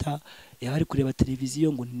akankubita, yaba ari kureba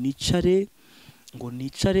televiziyo ngo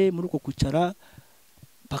nicare muri uko kwicara,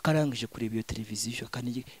 bakarangije kureba iyo televiziyo.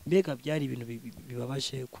 Mbega byari ibintu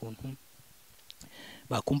bibabaje ukuntu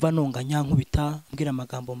bakumva nonganya, nkubita, mbwira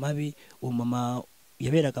amagambo mabi. Uwo mama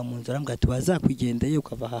yaberaga mu nzu arambwira ati wazakwigendeye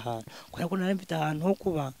ukava aha hantu, kubera ko nari mfite ahantu ho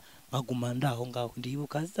kuba, nkaguma ndaho ngaho.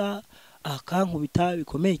 Ndibuka aza akankubita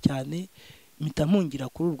bikomeye cyane, mpita mungira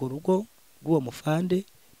kuri urwo rugo rw'uwo mufande,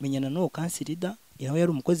 menyana n'uwo Kansirida, nawe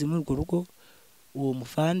yari umukozi muri urwo rugo. Uwo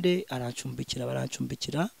mufande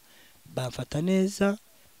barancumbikira, bamfata neza,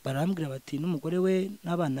 barambwira bati n'umugore we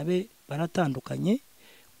n'abana be baratandukanye,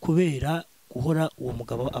 kubera guhora uwo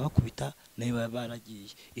mugabo abakubita nayo baragiye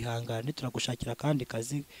ihangane turagushakira kandi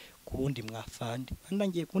kazi kubundi mwafande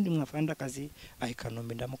bandangiye kubundi mwafande akazi ahi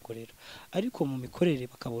Kanombe ndamukorera ariko mu mikorere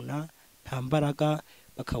bakabona nta mbaraga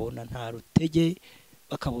bakabona nta rutege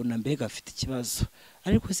bakabona mbega afite ikibazo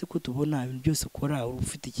ariko se ko tubona ibintu byose ukora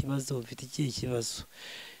ufite ikibazo ufite ikibazo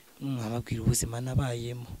nkababwira ubuzima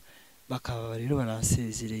nabayemo bakaba rero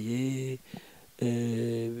baransezereye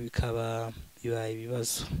bikaba bibaye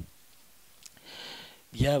ibibazo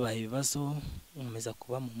byabaye ibibazo nkomeza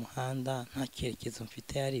kuba mu muhanda nta cyerekezo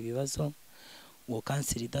mfite hari ibibazo uwo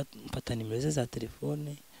kansirida mfata nimero ze za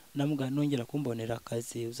telefone namugana nongera kumbonera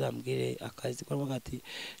akazi uzambwire akazi ko ati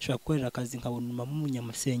shaka gukorera akazi nkabona umama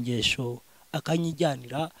w'umunyamasengesho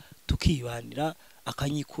akanyijyanira tukibanira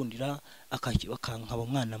akanyikundira akankaba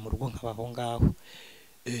umwana mu rugo nkabaho ngaho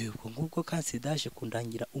ubwo ngubwo kansidaje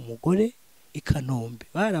kundangira umugore i Kanombe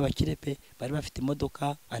bari abakire pe bari bafite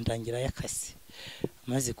imodoka andangira y'akazi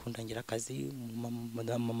maze kundangira akazi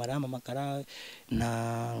mama aramamagara na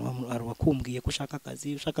wakumbwiye ko ushaka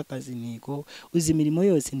akazi nigo uzi imirimo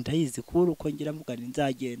yose ndayizi kuri uko ngira mvuga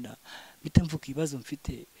nzagenda bite mvuga ibibazo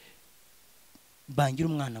mfite bangira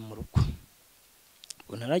umwana mu rugo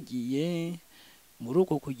naragiye mu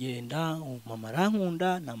rugo kugenda mama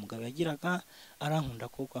arankunda nta mugabo yagiraga arankunda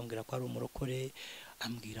ko kwambwira ko ari umurokore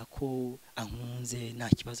ambwira ko ankunze nta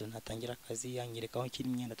kibazo natangira akazi yanyereka aho kiri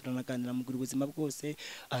imyenda turanaganira mugura ubuzima bwose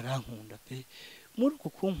arankunda pe muri uko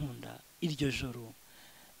kunkunda iryo joro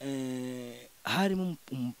harimo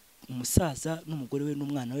umusaza n'umugore we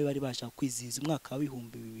n'umwana we bari bashaka kwizihiza umwaka wa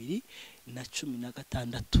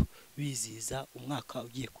 2016 bizihiza umwaka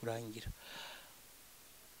ugiye kurangira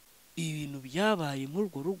ibintu byabaye muri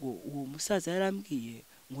urwo rugo uwo musaza yarambwiye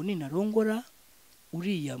ngo ninarongora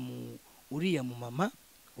uriya mu mama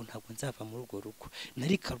ngo ntabwo nzava muri urwo rugo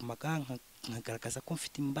nari karumaga nkagaragaza ko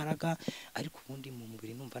mfite imbaraga ariko ubundi mu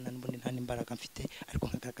mubiri numva n'ubundi nta imbaraga mfite ariko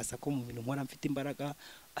nkagaragaza ko mu bintu nkora mfite imbaraga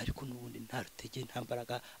ariko n'ubundi nta rutege nta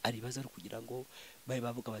mbaraga ari ibibazo ari kugira ngo babe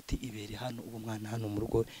bavuga bati ibere hano ubu mwana hano mu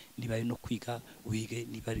rugo niba ari no kwiga wige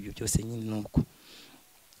niba ari ibyo byose nyine nuko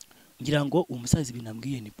ngira ngo umusazi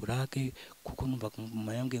binambwiye ni burake kuko numva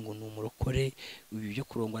mama yambwiye ngo ni umurokore ibi byo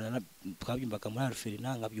kurongwana twabyumvaga muri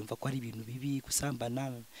Alferina nkabyumva ko ari ibintu bibi gusambana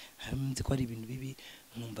nzi ko ari ibintu bibi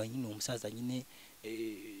numva nyine umusaza nyine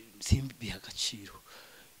simbiha agaciro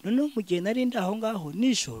noneho mu gihe nari ndaho ngaho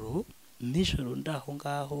nijoro ndaho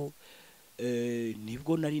ngaho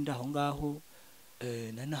nibwo nari ndaho ngaho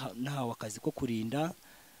nahawe akazi ko kurinda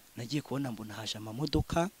nagiye kubona mbona haje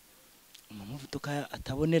amamodoka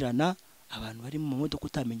atabonerana abantu bari mu modoka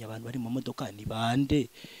utamenya abantu bari mu modoka ni bande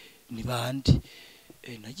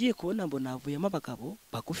nagiye kubona mbona havuyemo abagabo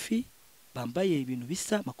bagufi bambaye ibintu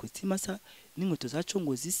bisa makoti masa n'inkweto za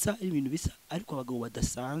congo zisa ibintu bisa ariko abagabo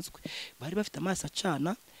badasanzwe bari bafite amaso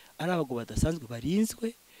acana ari abagabo badasanzwe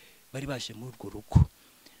barinzwe bari baje muri urwo rugo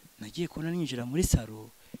nagiye kubona ninjira muri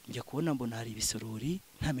salo njya kubona mbona hari ibisorori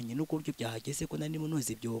ntamenye n'uko buryo byahageze ko nari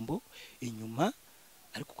munoze ibyombo inyuma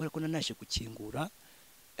ariko ko nanashe gukingura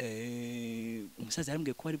umusaza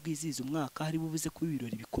yarambwiye ko ari bwizihiza umwaka hari buvuze ko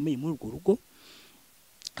ibirori bikomeye muri urwo rugo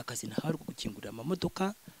akazi nahawe gukingurira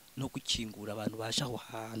amamodoka no gukingura abantu baje aho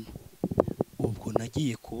hantu ubwo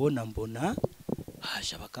nagiye kubona mbona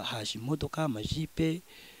haje imodoka amajipe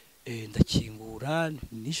ndakingura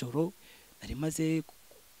nijoro nari maze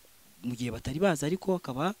mu gihe batari baza ariko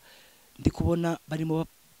akaba ndi kubona barimo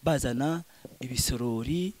bazana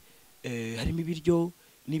ibisorori harimo ibiryo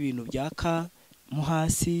n'ibintu byaka mo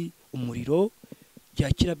hasi umuriro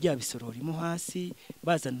byakira bya bisorori mo hasi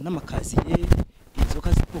bazana n'amakaziye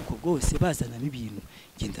inzoka z'ubwoko bwose bazanamo ibintu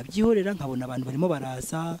ngenda byihorera nkabona abantu barimo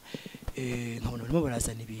baraza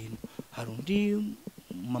bazana ibintu hari undi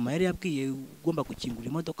mama yari yabwiye ugomba gukingura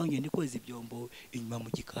imodoka ngende koza ibyombo inyuma mu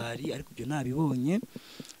gikari ariko ibyo nabibonye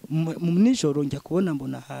mu nijoro njya kubona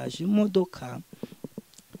mbona haje imodoka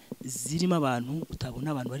zirimo abantu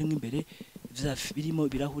utabona abantu barimo imbere birimo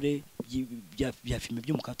ibirahure bya filime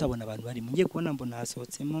by'umukara utabona abantu barimo ngiye kubona mbona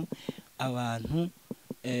hasohotsemo abantu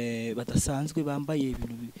badasanzwe bambaye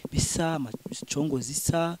ibintu bisa amacongo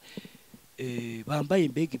zisa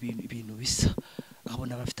bambaye mbega ibintu bisa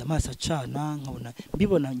nkabona bafite amaso acana nkabona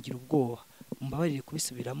mbibona ngira ubwoba mbabarire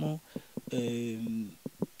kubisubiramo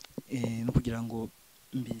no kugira ngo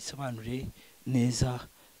mbisobanure neza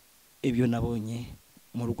ibyo nabonye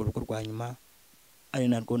mu rugo rwa nyuma ari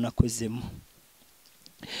narwo nakozemo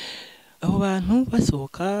abo bantu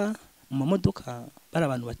basohoka mu mamodoka bari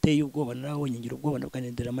abantu bateye ubwoba narabonye ngira ubwoba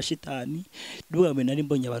ndakanendera amashitani n'ubwo mbere nari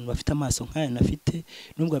mbonye abantu bafite amaso nkaya nafite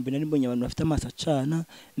n'ubwo mbere nari mbonye abantu bafite amaso acana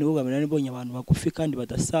n'ubwo mbere nari mbonye abantu bagufi kandi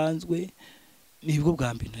badasanzwe nibwo bwa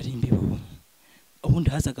mbere nari mbibonye ubundi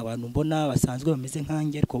hazaga abantu mbona basanzwe bameze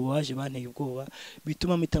nkanjye ariko baje banteye ubwoba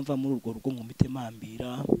bituma mitamva muri urwo rugo ngo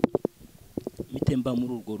mitemambira mitemba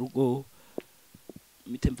muri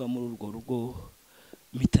urwo rugo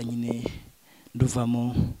mita nyine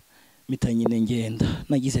nduvamo mita nyine ngenda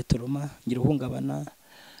nagize toroma ngira uhungabana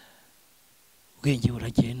ubwenge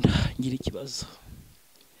buragenda ngira ikibazo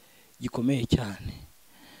gikomeye cyane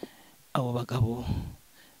abo bagabo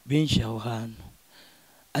benshi aho hantu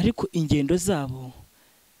ariko ingendo zabo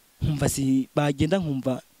nkumva bagenda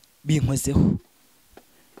nkumva binkozeho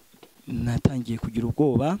natangiye kugira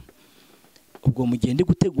ubwoba ubwo mugende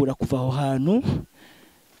gutegura kuva aho hantu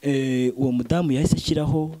uwo mudamu yahise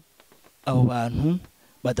ashyiraho abo bantu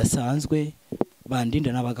badasanzwe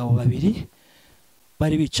bandinda n'abagabo babiri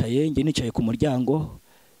bari bicaye nge nicaye ku muryango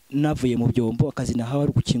navuye mu byombo akazi nahawe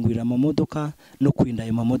ari gukingurira amamodoka no kurinda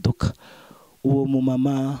ayo mamodoka uwo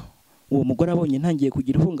mugore abonye ntangiye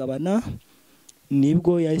kugira ihungabana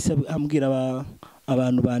nibwo yahise ambwira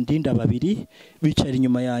abantu bandinda babiri bicara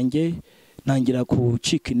inyuma yanjye ntangira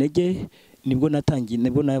gucika intege nibwo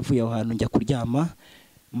navuye aho hantu njya kuryama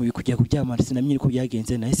kujya kuryama sinamenye uko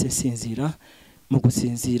byagenze nahise nsinzira mu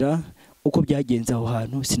gusinzira uko byagenze aho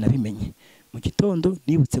hantu sinabimenye mu gitondo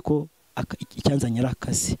nibutse ko icyanzanye ari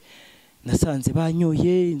akazi nasanze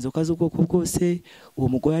banyoye inzoka z'ubwoko bwose uwo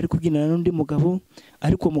mugore ari kubyinana n'undi mugabo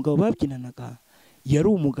ariko umugabo babyinanaga yari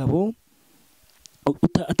umugabo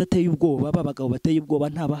adateye ubwoba babagabo bateye ubwoba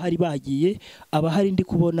ntabahari bagiye abahari ndi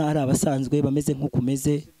kubona ari abasanzwe bameze nk'uko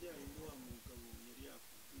umeze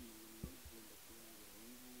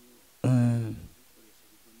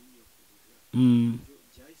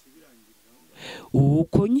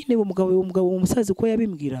uko nyine umugabo umusazi ko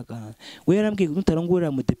yabimbwiraga we yarambwiye ngo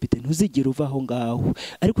nutarangurira mu depite ntuzigera uva aho ngaho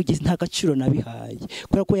ariko ugeze nta gaciro nabihaye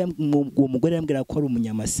kubera ko uwo mugore yambwira ko ari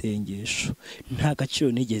umunyamasengesho nta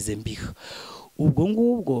gaciro nigeze mbiha ubwo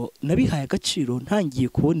ngubwo nabihaye agaciro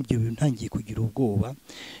ntangiye kubona ibyo bintu ntangiye kugira ubwoba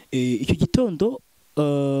icyo gitondo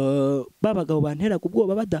babagabo banteraga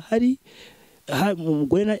ubwoba badahari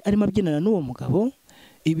umugore arimo abyinana n'uwo mugabo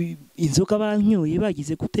inzoga banyoye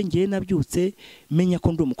bagize gute ngiye nabyutse menya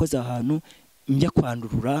ko ndi umukozi ahantu njya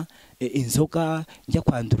kwandurura inzoga njya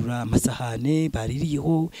kwandurura amasahane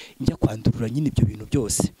baririyeho njya kwandurura nyine ibyo bintu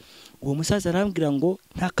byose uwo musaza arambwira ngo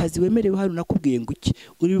nta kazi wemerewe hano nakubwiye ngo iki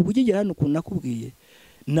uri bugigera hano ukuntu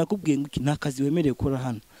nakubwiye ngo iki nta kazi wemerewe gukora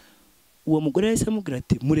hano uwo mugore yahise amubwira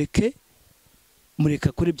ati mureke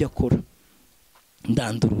akore ibyo akora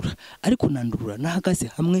ndandurura ariko nandurura nahagaze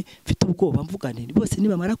hamwe mfite ubwoba mvuga nti bose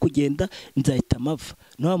nibamara kugenda nzahita mava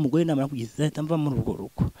nawe mugore namara kugenda nzahita mva muri urwo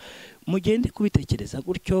rugo mugende kubitekereza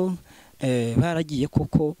gutyo baragiye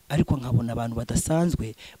koko ariko nkabona abantu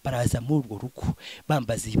badasanzwe baraza muri urwo rugo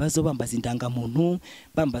bambaza ibibazo bambaza indangamuntu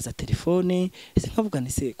bambaza telefone nkavuga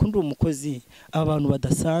nti se ko ndi umukozi aba bantu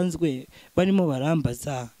badasanzwe barimo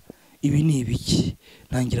barambaza ibi ni ibiki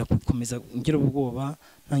ntangira gukomeza ngira ubwoba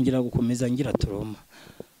ntangira gukomeza ngira toroma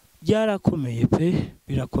byarakomeye pe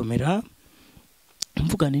birakomera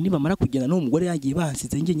mvuga nti nibamara kugenda n'uwo mugore yagiye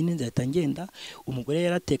bansize njye nyine nzahita ngenda umugore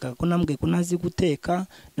yarateka ko nambwiye ko nazi guteka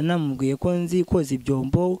nanamubwiye ko nzi koza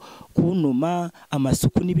ibyombo kunuma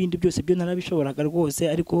amasuku n'ibindi byose byo narabishoboraga rwose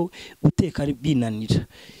ariko guteka binanira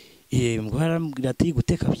umugore arambwira ati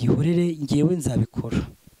guteka byihorere ngewe nzabikora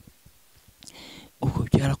uko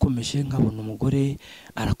byarakomeje nkabona umugore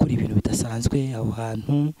arakora ibintu bidasanzwe aho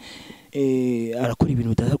hantu arakora ibintu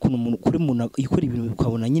bidasanzwe kuri umuntu ikora ibintu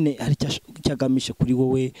ukabona nyine hari cyagamishe kuri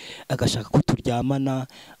wowe agashaka ko turyamana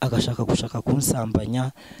agashaka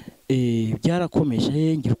kunsambanya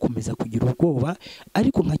byarakomeje ngira ukomeza kugira ubwoba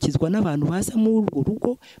ariko nkakizwa n'abantu baza muri urwo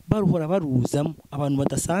rugo baruhora baruzamo abantu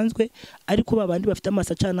badasanzwe ariko babandi bafite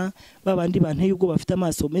amaso acana babandi banteye ubwoba bafite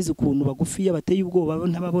amaso meze ukuntu bagufiya bateye ubwoba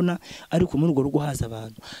ntababona ariko muri urwo rugo haza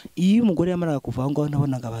abantu iyo umugore yamaraga kuva aho ngaho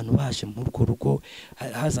nabonaga abantu baje muri urwo rugo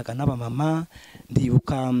hazaga n'abamama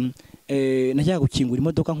ndibuka najyaga gukingura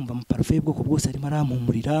imodoka nkumva amaparufe y'ubwoko bwose arimo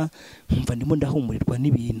arampumurira nkumva ndimo ndahumurirwa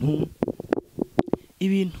n'ibintu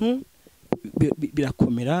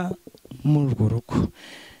birakomera muri urwo rugo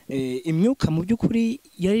imyuka mu by'ukuri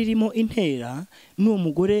yari irimo intera n'uwo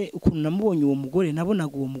mugore ukuntu namubonye uwo mugore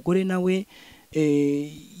nabonaga uwo mugore nawe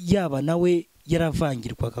yaba nawe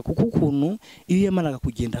yaravangirwaga kuko ukuntu iyo yamaraga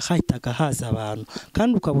kugenda hahitaga haza abantu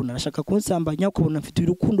kandi ukabona arashaka kunsambanya ukabona mfite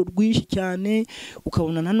urukundo rwinshi cyane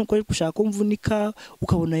ukabona nta nuko ari gushaka ko mvunika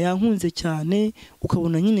ukabona yankunze cyane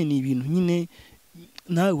ukabona nyine ni ibintu nyine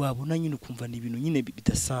nawe wabona nyine ukumva ni ibintu nyine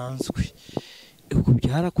bidasanzwe ubwo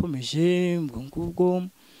byarakomeje ngubwo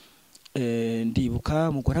ndibuka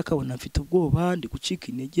umugore akabona mfite ubwoba ndi gucika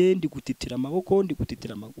intege ndi gutitira amaboko ndi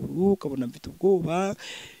gutitira amaguru ukabona mfite ubwoba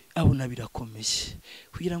abona birakomeye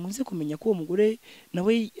kugira ngo nze kumenya ko uwo mugore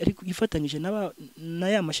nawe ari yifatanyije na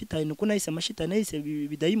ya mashitani, nuko nahise amashitani nahise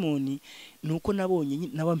bidayimoni, nuko nabonye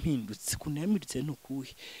nawe mpindutse. Kuntu yampindutse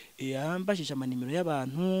nukuhe, yambashije amanimero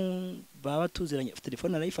y'abantu baba tuziranye,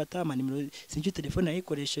 telefone arayifata, amanimero sinzi telefone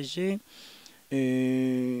yayikoresheje,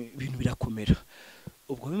 ibintu birakomera.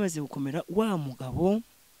 Ubwo bimaze gukomera, wa mugabo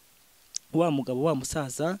wa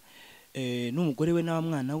musaza n'umugore we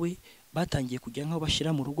n'abamwana we batangiye kujya nkaho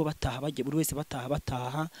bashira mu rugo bataha, bajye buri wese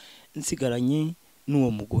bataha nsigaranye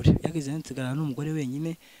n'uwo mugore. Yageze nsigarana n'umugore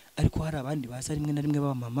wenyine, ariko hari abandi baza rimwe na rimwe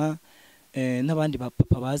ba mama n'abandi ba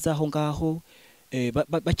papa baza aho ngaho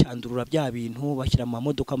bacyandurura bya bintu bashyira mu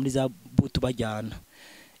mamodoka muri za butu bajyana.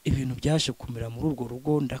 Ibintu byaje kumera muri urwo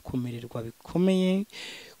rugo, ndakomererwa bikomeye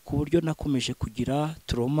ku buryo nakomeje kugira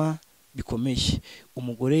trauma bikomeye.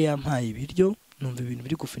 Umugore yampaye ibiryo, numva ibintu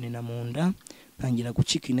biri gufinina mu nda, ntangira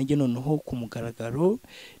gucika intege noneho ku mugaragaro,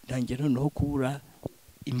 ntangira noneho kubura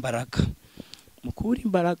imbaraga. Mu kubura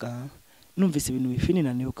imbaraga numvise ibintu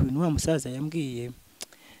bifininaniwe ku bintu wa musaza yambwiye,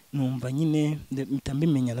 numva nyine mpita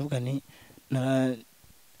mbimenya, ndavuga ni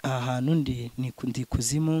ahantu ndi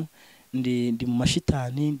kuzimu, ndi mu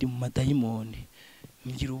mashitani, ndi mu madayimoni.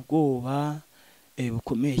 Ngira ubwoba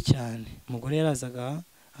bukomeye cyane. Umugore yarazaga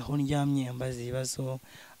aho ndyamye ambaza ibibazo,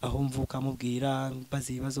 aho mvuka amubwira,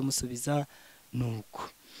 ambaza ibibazo musubiza. Nuko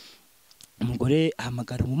umugore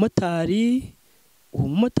ahamagara umumotari, uwo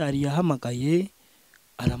mumotari yahamagaye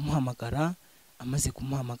aramuhamagara, amaze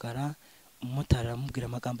kumuhamagara umumotari aramubwira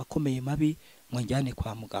amagambo akomeye mabi, mwanjyane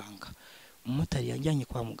kwa muganga. Umumotari yanjyanye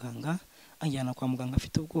kwa muganga, anjyana kwa muganga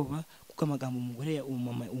afite ubwoba kuko amagambo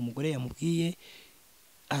umugore yamubwiye.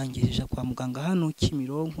 Angejeje kwa muganga hano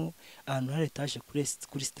Kimironko, ahantu hari etaje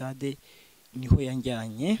kuri stade, niho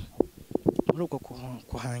yanjyanye. Muri uko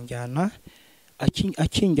kuhanjyana,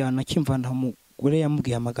 akinjyana kimvana, umugore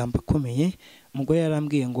yamubwiye amagambo akomeye. Umugore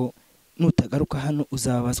yarambwiye ngo nutagaruka hano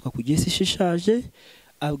uzabazwa kugeza ishishaje.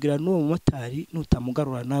 Abwira n'uwo mumotari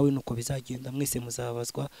nutamugarura nawe nuko bizagenda, mwese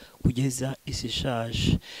muzabazwa kugeza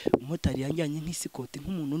isishaje. Umumotari yanjyanye nk'isikoti,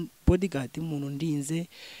 nk'umuntu bodyguard, umuntu ndinze.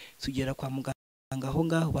 Tugera kwa muganga aho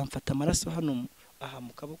ngaho, bamfata amaraso hano aha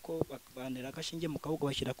mu kaboko, bandera agashinge mu kaboko,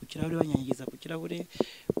 bashyira ku kirahure, banyangiza ku kirahure,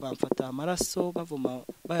 bamfata amaraso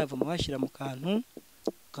bayavoma bashyira mu kantu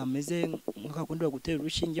kameze nk'akakundi bagutera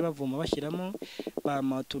urushinge, bavoma bashyiramo,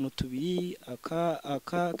 bama utuntu tubiri,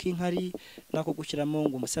 aka k'inkari nako gushyiramo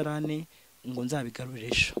ngo umusarane ngo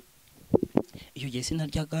nzabigarurisha. Iyo gihe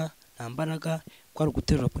sinaryaga, nta mbaraga, kwari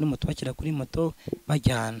uguterura kuri moto bashyira kuri moto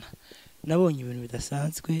bajyana. Nabonye ibintu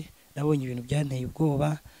bidasanzwe, nabonye ibintu byanteye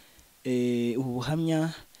ubwoba. Ubu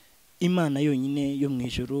buhamya Imana yonyine yo mu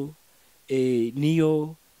ijuru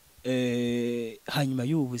niyo hanyuma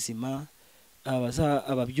y'ubu buzima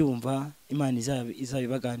ababyumva Imana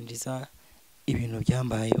izabibaganiriza ibintu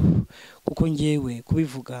byambayeho, kuko ngewe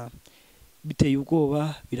kubivuga biteye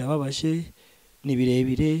ubwoba, birababaje, ni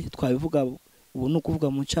birebire. Twabivuga ubu no kuvuga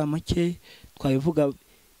mu ncamake, twabivuga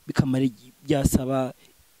bikamara byasaba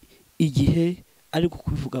igihe, ariko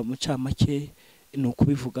kubivuga mu ncamake ni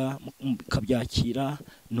ukubivuga kabyakira.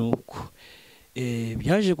 Nuko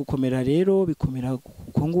byaje gukomera rero, bikomera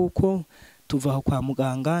uko nguko. Tuva aho kwa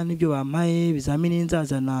muganga, n'ibyo bampaye bizamini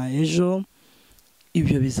nzazana ejo.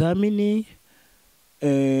 Ibyo bizamini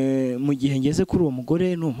mu gihe ngeze kuri uwo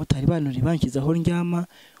mugore n'uwo mutari banuri bankiza aho ndyama,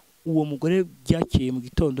 uwo mugore byakeye mu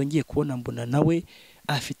gitondo ngiye kubona mbona nawe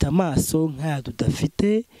afite amaso nk'aya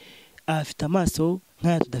tudafite,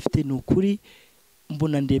 ni ukuri.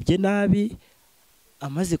 Mbona ndebye nabi,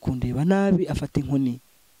 amaze kundeba nabi afata inkoni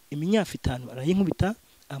iminyafu 5 arayinkubita.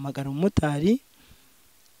 Ahamagara umumotari,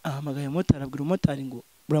 abwira umumotari ngo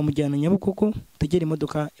uramujyana Nyabugogo, tegera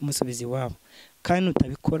imodoka imusubiza iwabo, kandi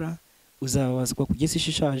utabikora uzababazwa kugeza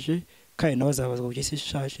ishishaje, kandi nawe azabazwa kugeza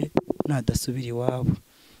ishishaje nadasubira iwabo.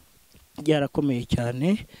 Byarakomeye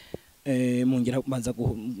cyane. Mungera banza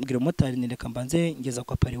kubwira umumotari nereka mbanze ngeza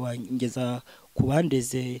kwa pari ngeza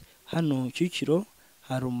kubandeze hano Kicukiro.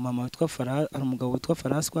 Hari umumama witwa hari umugabo witwa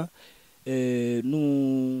Faraswa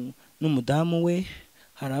n'umudamu we,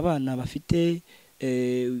 hari abana bafite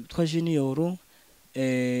witwa Junior.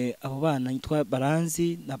 Abo bana yitwa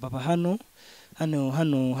Baranzi na baba hano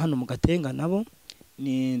mu Gatenga. Nabo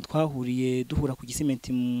ni twahuriye duhura ku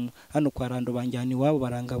gisimenti hano kwa Rando, banjyana iwabo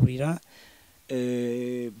barangaburira.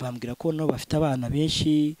 Bambwira ko no bafite abana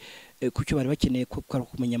benshi, kucyo bari bakeneye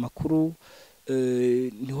kumenya amakuru.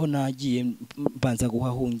 Niho nagiye banza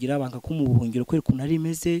guhahungira, banga kumubuhungiro kwera ukuntu ari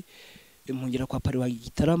meze. Mungera kwa pari wa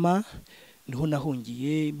Gitarama, niho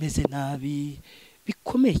nahungiye meze nabi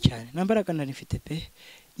bikomeye cyane. Nambaraga nari mfite pe,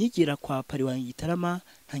 nyigira kwa pari wanjye Gitarama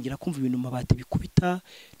ntangira kumva ibintu mu mabati bikubita,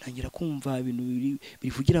 ntangira kumva ibintu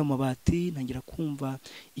bivugira mu mabati, ntangira kumva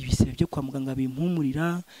ibisebe byo kwa muganga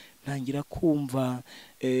bimpumurira, ntangira kumva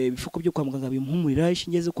ibifuko byo kwa muganga bimpumurira,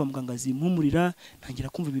 ishinge zo kwa muganga zimpumurira, ntangira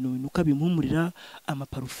kumva ibintu binuka bimpumurira,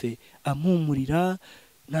 amaparufe ampumurira,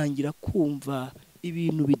 ntangira kumva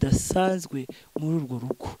ibintu bidasanzwe muri urwo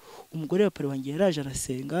rugo. Umugore wa pari wanjye yaraje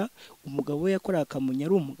arasenga, umugabo we yakoraga akamunya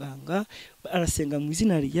ari umuganga, arasenga mu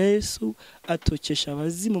izina rya Yesu, atokesha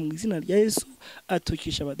abazimu mu izina rya Yesu,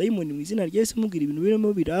 atokesha abadayimoni mu izina rya Yesu, mubwira ibintu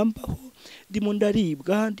birimo birambaho, ndimo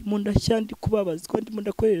ndaribwa, ndimo ndashya, ndi kubabazwa, ndimo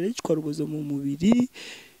ndakorera icyitwarubozo mu mubiri,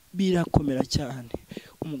 birakomera cyane.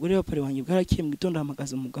 Umugore wa pari wanjye bwarakiye mu gitondo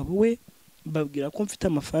ahamagaza umugabo we, babwira ko mfite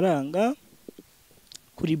amafaranga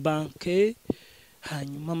kuri banke,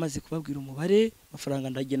 hanyuma maze kubabwira umubare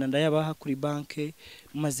amafaranga ndagenda ndayabaha kuri banke,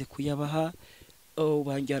 maze kuyabaha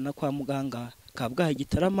banjyana kwa muganga Kabgayi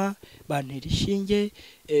Gitarama, bantera ishinge,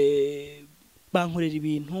 bankorera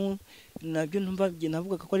ibintu nabyo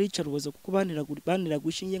navuga ko ari icarubozo, kuko banira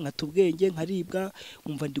gushinge nkata ubwenge, nkaribwa,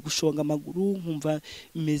 nkumva ndi gushonga amaguru, nkumva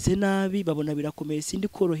meze nabi, babona birakomeye sindi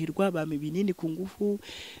koroherwa, bampa ibinini ku ngufu,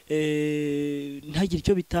 ntagire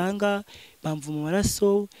icyo bitanga, bamva mu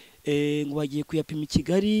maraso, ngo bagiye kuyapima i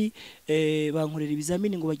Kigali, bankorera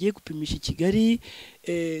ibizamini ngo bagiye gupimisha i Kigali,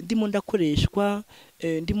 ndimo ndakoreshwa,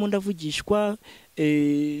 ndimo ndavugishwa,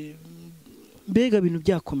 mbega ibintu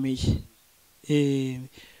byakomeye.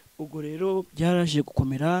 Ubwo rero byaraje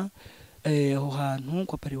gukomera aho hantu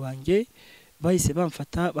kwa pari wanjye, bahise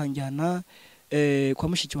bamfata banjyana kwa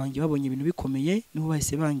mushiki wanjye, babonye ibintu bikomeye niho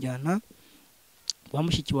bahise banjyana kwa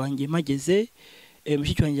mushiki wanjye. Mageze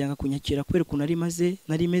mushiki wanjye yanga kunyakira kubera ukuntu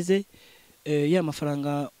nari meze, ya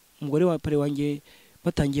mafaranga umugore wa pari wanjye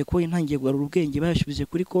batangiye ko ntangiye kugarura ubwenge, bayashubije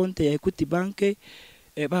kuri konte ya Equity Bank,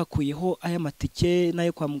 bakuyeho aya matike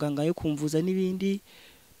nayo kwa muganga yo kumvuza n'ibindi.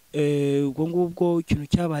 Ubwo ngubwo ikintu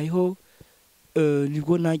cyabayeho,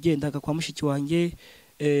 nibwo nagendaga kwa mushiki wanjye,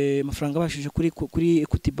 amafaranga bashije kuri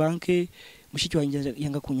Equity Bank, mushiki wanjye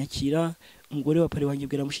yanga kunyakira. Umugore wa pari wanjye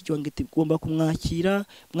bwira mushiki wanjye ati ugomba kumwakira,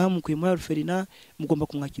 mwamukuye muri Alferina, mugomba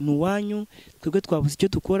kumwakira n'uwanyu, twebwe twabuze icyo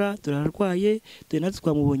dukora, turarwaye, dore natwe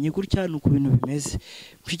twamubonye gutya, nuko ibintu bimeze.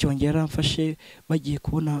 Mushiki wanjye yaramfashe, bagiye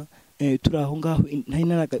kubona turi aho ngaho nari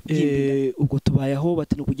naragabyimba, ubwo tubaye aho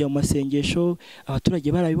bati no kujya mu masengesho,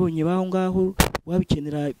 abaturage barabibonye baho ngaho,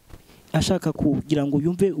 wabikenera ashaka kugira ngo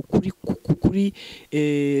yumve ukuri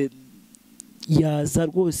yaza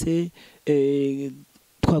rwose,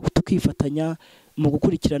 tukifatanya mu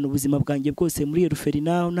gukurikirana ubuzima bwanjye bwose muri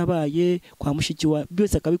Alferina nabaye kwa mushiki wa,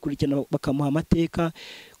 byose akabikurikirana bakamuha amateka,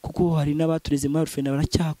 kuko hari n'abatureze muri Alferina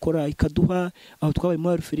baracyakora ikaduha, aho twabaye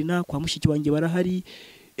muri Alferina kwa mushiki wanjye barahari.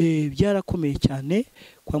 Byarakomeye cyane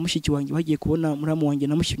kwa mushiki wanjye, bagiye kubona muramu wanjye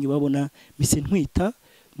na mushiki babona mise ntwita,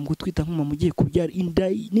 mu gutwita nk'umama ugiye kubyara, inda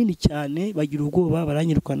nini cyane, bagira ubwoba,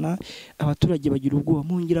 baranyirukana, abaturage bagira ubwoba.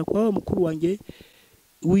 Mungira kwa mukuru wanjye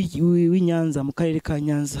w'Inyanza, mu karere ka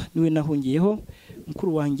Nyanza, niwe nahungiyeho.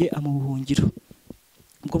 Mukuru wanjye amubuhungiro,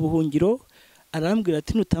 ubwo buhungiro arambwira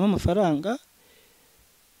ati nutama amafaranga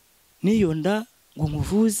niyo nda ngo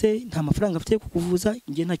nkuvuze, nta mafaranga afite yo kukuvuza,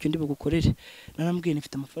 ngiye ntacyo ndi bugukorere. Narambwiye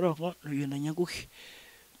nifite amafaranga niyo ndanyaguhe.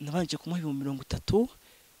 Nabanje kumuha 30,000,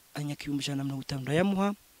 anyaka 150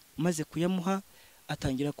 ndayamuha. Maze kuyamuha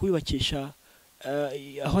atangira kubibakisha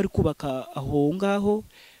aho ari kubaka aho ngaho,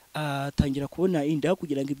 atangira kubona inda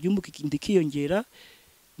kugira ngo ibyumbuke ndikiyongera,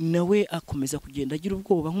 nawe akomeza kugenda agira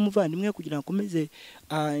ubwoba nk'umuvandimwe kugira ngo akomeze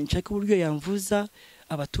nshaka uburyo yamvuza.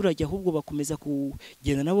 Abaturage ahubwo bakomeza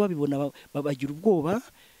kugenda nabo babibona, babagira ubwoba.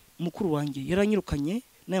 Mukuru wanjye yaranyirukanye,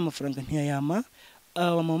 n'aya mafaranga ntiyayama.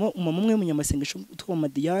 Umama umwe munyamasengesho utwa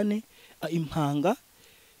Madiyane Impanga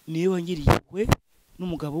niyo wangiriye we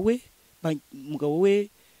n'umugabo we. Umugabo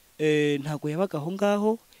we ntago yabaga aho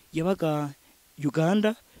ngaho, yabaga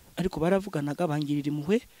Uganda, ariko baravuganaga bangirira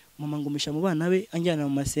impuhwe. Mama ngumisha mu bana be anjyana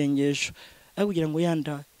mu masengesho, aho kugira ngo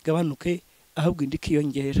yanda gabanuke ahubwo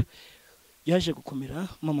ndikiyongera. Yaje gukomera,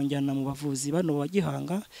 mama njyana mu bavuzi bano wa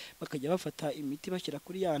Gihanga, bakajya bafata imiti bashyira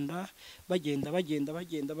kuri yanda, bagenda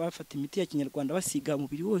bafata imiti ya Kinyarwanda basiga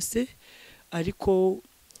umubiri wose, ariko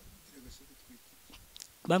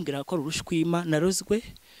bambwira ko urushwima narozwe,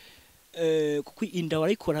 kuko inda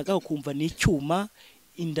warayikoraga ukumva ni icyuma,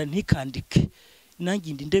 inda ntikandike.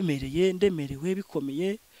 Nanjye ndemerewe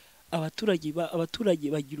bikomeye. Abaturage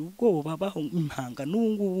bagira ubwoba baho Impanga,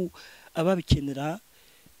 n'ubu ababikenera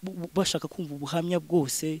bashaka kumva ubuhamya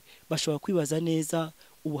bwose, bashobora kwibaza neza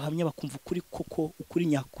ubuhamya bakumva ukuri koko, ukuri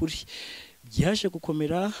nyakuri. Byaje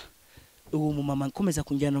gukomera, uwo mumama akomeza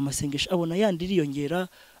kunjyana mu masengesho, abona yandi iriyongera,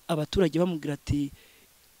 abaturage bamubwira ati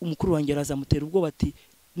umukuru wanjye arazamutera ubwoba ati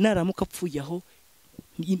naramuka apfuye aho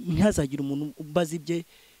ntazagira umuntu ubaza ibye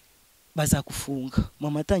bazagufunga.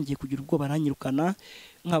 Mama yatangiye kugira ubwoba aranyirukana,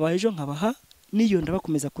 nkaba ejo nkabaha niyo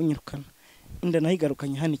ndabakomeza kunyirukana. Inda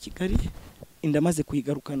nayigarukanye hano i Kigali, inda maze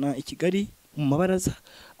kuyigarukana i Kigali mu mabaraza,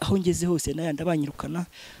 aho ngeze hose nayanda banyirukana,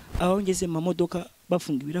 aho ngeze mu modoka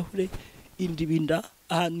bafunga ibirahure, indi binda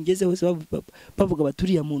ahantu ngeze hose bavuga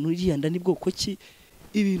baturiya muntu uriya nda ni bwoko ki.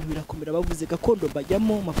 Ibintu birakomera, bavuze gakondo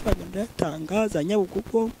bajyamo, amafaranga ndayatanga, za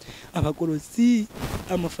Nyabugogo, abagorozi,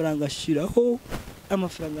 amafaranga ashiraho,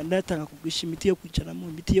 amafaranga ndayatanga kugurisha imiti yo kwicaramo,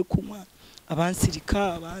 imiti yo kunywa,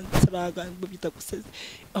 abansirika, abansaraga bita guseze,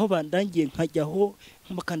 aho bandangiye nkajyaho,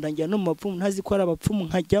 bakandangira no mu bapfumu, ntazi ko ari abapfumu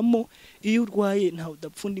nkajyamo. Iyo urwaye ntaho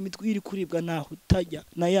udapfunda imitwe, iri kuribwa ntaho utajya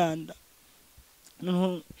nayanda.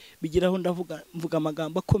 Noneho bigiraho mvuga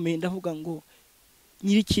amagambo akomeye, ndavuga ngo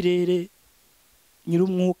nyirikirere,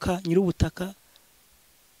 nyirumwuka, nyirubutaka,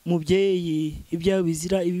 mubyeyi, ibyawe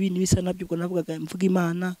bizira ibi bisa nabyo. Ubwo navugaga mvuga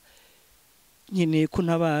Imana, nkeneye ko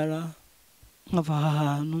nabara nkava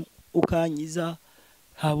ahantu ukanyiza,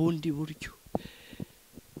 nta bundi buryo.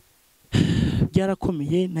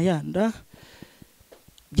 Byarakomeye nayanda,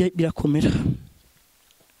 birakomera.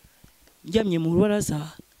 Njyamye mu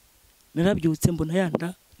rubaraza, narabyutse mbona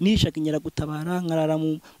yanda nishaga inyaragutabara, nkarara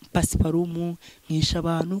mu pasiparumu, nkisha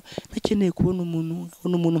abantu, nakeneye kubona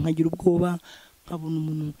umuntu nkagira ubwoba, nkabona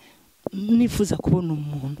umuntu, nifuza kubona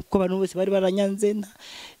umuntu, kuko abantu bose bari baranyanze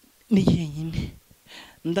ni yenyine.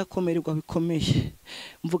 Ndakomererwa bikomeye,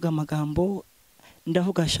 mvuga amagambo,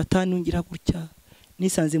 ndavuga shatani ungira gutya,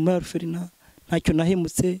 nisanze muri Ruferina, ntacyo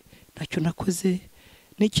nahemutse, ntacyo nakoze,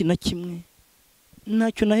 n'iki na kimwe,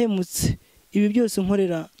 ntacyo nahemutse. Ibi byose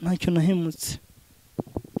nkorera ntacyo nahemutse.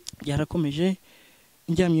 Byarakomeje,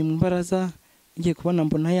 njyamye mu mbaraza, ngiye kubona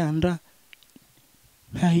mbona yanda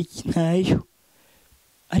ntayo,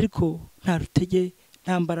 ariko nta rutege,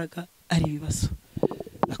 nta mbaraga, ari ibibazo.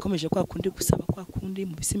 Nakomeje kwa kundi gusaba, kwa kundi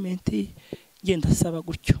mu bisimenti, ngenda saba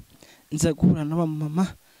gutyo. Nza guhura na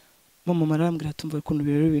mama arambwira tumva ukuntu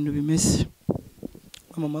ibintu bimeze.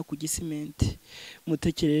 Mama ku gisimenti,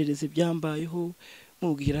 mutekerereze byambayeho,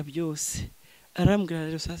 mubwira byose. Arambwira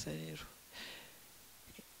rero sasa rero,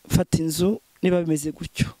 fata inzu niba bimeze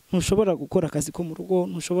gutyo, ntushobora gukora akazi ko mu rugo,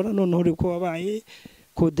 ntushobora noneho uri ko wabaye,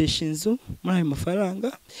 kodesha inzu muri ayo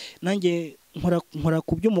mafaranga. Nanjye nkora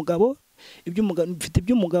ku by'umugabo, mfite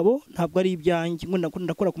iby'umugabo ntabwo ari ibyanjye, ngo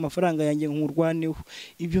ndakora ku mafaranga yanjye nkurwaneho.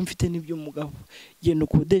 Ibyo mfite ni iby'umugabo. Genda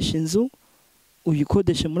ukodesha inzu,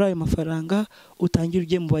 uyikodeshe muri ayo mafaranga, utangire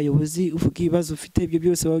ujye mu bayobozi, uvuga ibibazo ufite, ibyo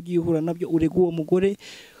byose wagiye uhura nabyo, urega uwo mugore,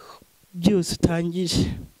 byose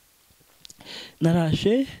utangije.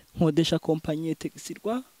 Naraje nkodesha kompanyi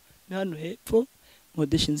Texirwa hano hepfo,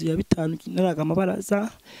 nkodesha inzu ya 5, naraga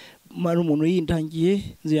amabaraza, mara umuntu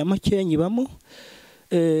yindangiye, inzu ya make nyibamo.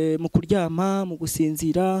 Mu kuryama, mu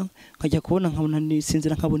gusinzira, nkajya kubona nkabona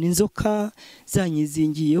nisinzira, nkabona inzoka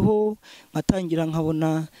zanyizingiyeho, nkatangira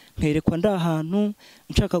nkabona nkerekwa ndahantu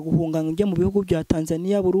nshaka guhunga njye mu bihugu bya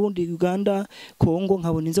Tanzania, Burundi, Uganda, Kongo,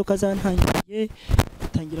 nkabona inzoka zantangiye,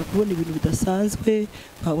 tangira kubona ibintu bidasanzwe,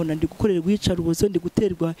 nkabona ndi gukorerwa iyicarubozo, ndi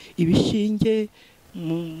guterwa ibishinge,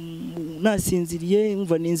 nasinziriye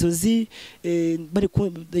umva n'inzozi,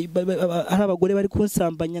 hari abagore bari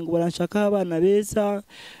kunsambanya ngo baranshaka abana beza,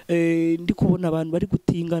 ndi kubona abantu bari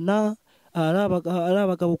gutingana, ari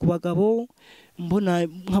abagabo ku bagabo, mbona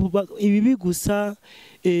ibibi gusa,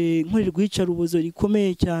 nkorerwa iyicarubozo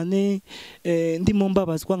rikomeye cyane, ndimo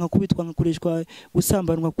mbabazwa, nkakubitwa, nkakoreshwa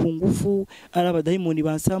gusambanwa ku ngufu, ari abadayimoni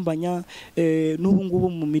bansambanya, n'ubu ngubu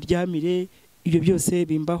mu miryamire. Ibyo byose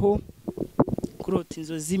bimbaho, kurota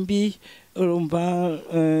inzozi mbi, urumva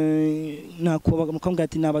nakubaga mukambwira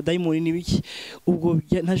ati nabadayimoni nibiki. Ubwo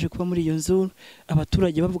naje kuba muri iyo nzu,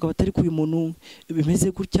 abaturage bavuga batari ku uyu muntu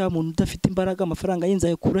bimeze gutya, umuntu udafite imbaraga, amafaranga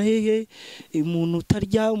y'inzaye kura hehe, umuntu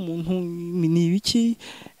utarya, umuntu nibiki.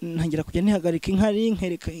 Ntangira kujya nihagarika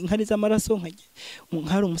nkereka inkari z'amaraso,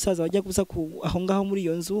 hari umusaza wajya gusa aho ngaho muri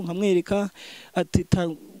iyo nzu, nkamwereka ati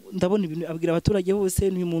ndabona ibintu, abwira abaturage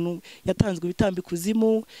bose ni umuntu yatanzwe ibitambo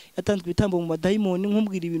kuzimu, yatanzwe ibitambo mu badayimoni,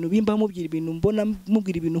 nkubwira ibintu bimba, mubwira ibintu mbona,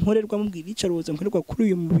 mubwira ibintu nkorerwa, mubwira iyicarubozo nkorerwa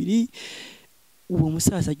kuri uyu mubiri. Uwo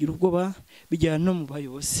musaza agira ubwoba, bijyana no mu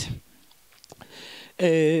bayobozi.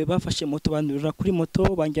 Bafashe moto, bandurira kuri moto,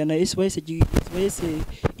 banjyana SOS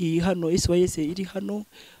iri hano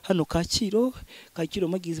Kaciro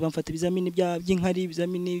magize, bamfata ibizamini by'inkari,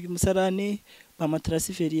 ibizamini by'umusarane,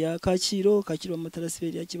 bamatarasiferi ya Kaciro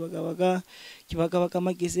bamatarasiferi ya Kibagabaga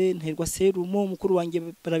mageze nterwa serumo mukuru wanjye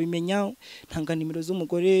barabimenya ntanga nimero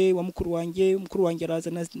z'umugore wa mukuru wanjye araza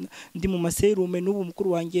ndi mu maserume n'ubu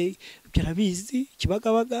mukuru wanjye byarabizi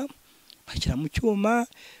Kibagabaga bakira mu cyuma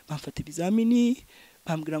bamfata ibizamini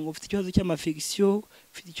bambwira ngo ufite ikibazo cy'amafection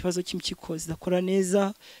ufite ikibazo cy'impyiko zidakora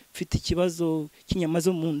neza ufite ikibazo cy'inyama zo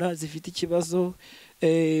mu nda zifite ikibazo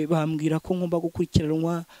bambwira ko ngomba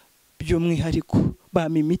gukurikiranwa by'umwihariko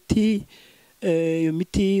bama imiti iyo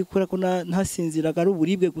miti kubera ko ntasinziraga ari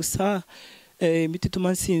uburibwe gusa imiti ituma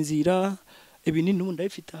nsinzira ibinini n'ubundi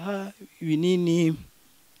ndabifite aha ibinini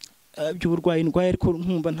by'uburwayi ndwaye ariko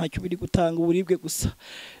nkumva ntacyo biri gutanga uburibwe gusa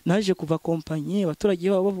naje kuva kompanyi abaturage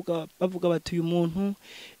bavuga bati uyu muntu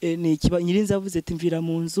ni nyirinza avuze ati mvira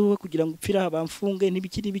mu nzu kugira ngo upfira bamfunge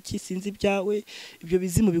n'ibiki sinzi byawe ibyo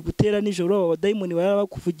bizimu bigutera nijoro abadayimoni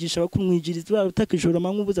barabakuvugisha bakumwijiriza urarutaka ijoro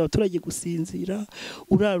amanywa ubuza abaturage gusinzira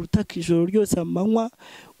urarutaka ijoro ryose amanywa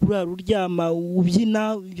uraruryama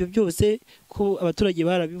ubyina ibyo byose ko abaturage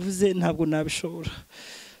barabivuze ntabwo nabishobora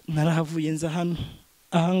narahavuye nza hano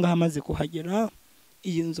ahangaha amaze kuhagera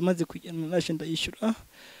iyi nzu maze kugenda naje ndayishyura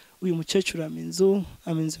uyu mukecuru amenzu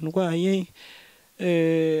ndwaye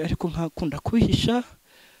ariko nkakunda kubihisha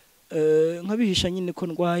nkabihisha nyine ko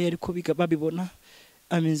ndwaye ariko babibona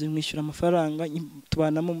amenzu mwishyura amafaranga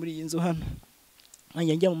tubanamo muri iyi nzu hano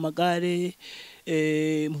njya mu magare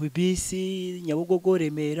mu bibisi Nyabugogo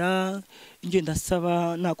Remera ngenda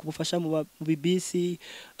ndasaba nakubufasha mu bibisi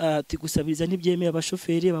gusabiriza ntibyemeye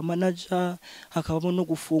abashoferi abamanager hakabamo no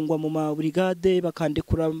gufungwa mu mabrigade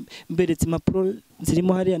bakandekura mberetse impapuro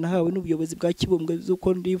zirimo hariya nahawe n'ubuyobozi bwa Kibumbwe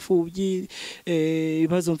zuko ndifubyi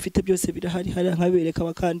ibibazo mfite byose birahari hariya nkabereka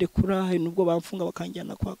bakandekura nubwo bamfunga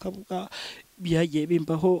bakanjyana kwa Kabuga byagiye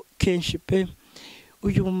bimbaho kenshi pe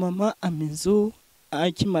uyu mama amenzu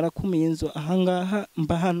akimara kumenya inzu ahangaha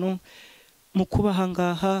mba hano mu kuba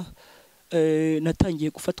ahangaha natangiye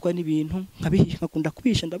gufatwa n'ibintu nkakunda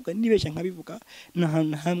kubihisha ndavuga nibeshya nkabivuga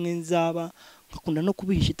n'ahantu hamwe nzaba nkakunda no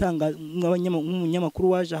kubihisha itanga nk'umunyamakuru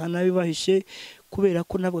waje aha nabibahishe kubera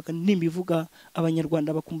ko navuga nimbivuga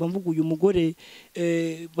abanyarwanda bakumva mvuga uyu mugore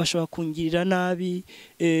bashobora kungirira nabi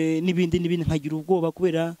n'ibindi nkagira ubwoba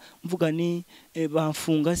kubera mvuga ni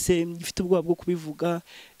bamfunga se mfite ubwoba bwo kubivuga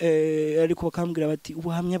ariko bakambwira bati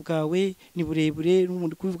ubuhamya bwawe ni burebure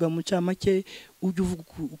n'umuntu kubivuga mu camake ujye uvuga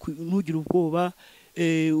ntugire ubwoba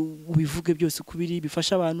ubivuge byose kubiri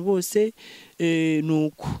bifasha abantu bose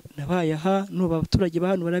nuko nabaye aha n'ubu abaturage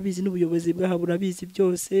ba hano barabizi n'ubuyobozi bwaha burabizi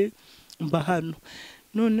byose mba hano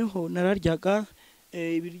noneho nararyaga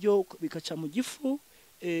ibiryo bikaca mu gifu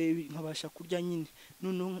nkabasha kurya nyine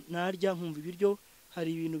noneho narya nkumva ibiryo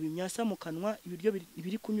hari ibintu bimyasa mu kanwa ibiryo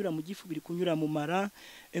biri kunyura mu gifu biri kunyura mu mara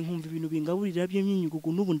nkumva ibintu bingaburira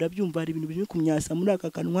by'imyunyugugu n'ubu ndabyumva hari ibintu biri kumyasa muri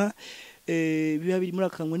aka kanwa biba biri muri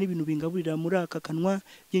aka kanwa n'ibintu bingaburira muri aka kanwa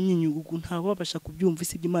by'imyunyugugu ntaho babasha kubyumva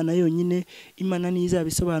isibye Imana yonyine Imana niyo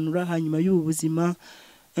izabisobanura hanyuma y'ubu buzima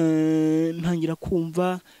ntangira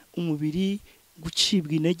kumva umubiri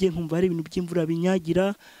gucibwa intege nkumva hari ibintu by'imvura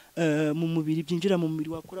binyagira mu mubiri byinjira mu mubiri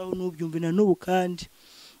wakoraho n'ubyumve na n'ubu kandi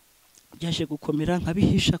byaje gukomera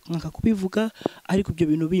nkabihisha kubivuga ariko ibyo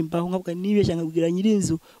bintu bimbaho nkabwa nibeshya nkabwira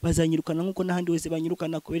nyirinzu bazanyirukana nkuko n'ahandi wese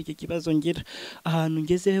banyirukana kubera iki kibazo ngira ahantu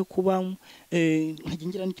ngezeho kuba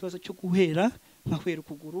nkagira n'ikibazo cyo guhera nkahwera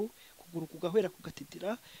ukuguru kugahwera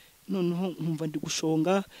kugatitira noneho nkumva ndi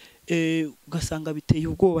gushonga ugasanga biteye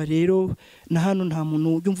ubwoba rero na hano nta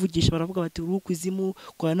muntu ujya umvugisha baravuga bati uri kwizimu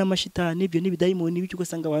kwa n'amashitani ibyo n'ibidayimoni bityo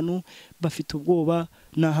ugasanga abantu bafite ubwoba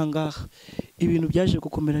nahangaha ibintu byaje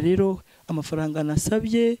gukomera rero amafaranga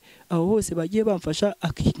nasabye aho hose bagiye bamfasha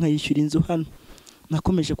nkayishyura inzu hano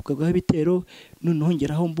nakomeje kugabwaho ibitero noneho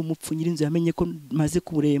ngeraho mba umupfu nyirinzu yamenye ko maze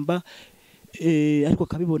kuremba ariko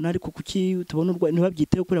akabibona ariko kuki tubona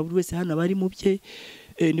ntibabyiteho kubera buri wese hano abari mu bye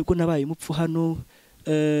nibwo nabaye umupfu hano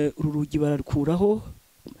uru rugi bararukuraho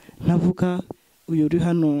navuga uyu uri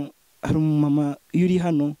hano hari umumama iyo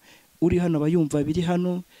uri hano aba yumva biri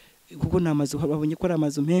hano kuko ni amazu babonye ko ari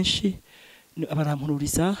amazu menshi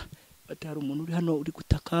barampururiza bati hari umuntu uri hano uri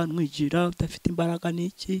gutaka nwijira udafite imbaraga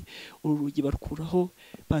n'iki uru rugi barukuraho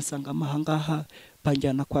bansanga amahangaha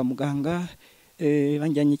banjyana kwa muganga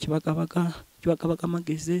banjyanye Kibagabaga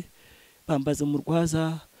mageze bambaza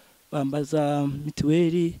umurwaza bambaza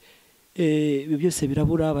mituweli ibi byose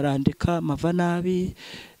birabura barandika mava nabi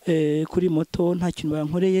kuri moto nta kintu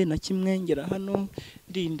bankoreye na kimwe ngera hano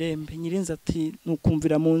ndi indembe nyirinza ati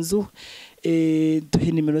nukumvira mu nzu duhe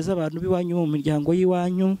nimero z'abantu biwanyu mu miryango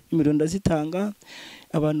y'iwanyu nimero ndazitanga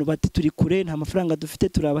abantu bati turi kure nta mafaranga dufite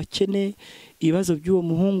turabakene ibibazo by'uwo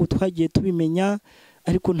muhungu twagiye tubimenya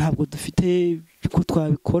ariko ntabwo dufite uko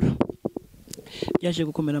twabikora. Byaje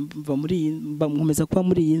gukomera nkomeza kuba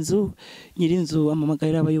muri iyi nzu, nyir'inzu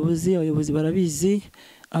amamagarira abayobozi barabizi.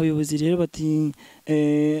 Abayobozi rero bati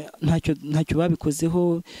ntacyo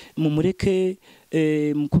babikozeho, mumureke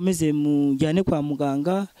mukomeze mujyane kwa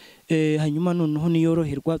muganga, hanyuma noneho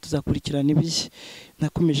niyoroherwa tuzakurikirana ibye.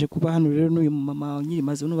 Nakomeje kuba hano rero n'uyu mama nyiri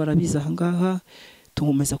maze barabizi ahangaha,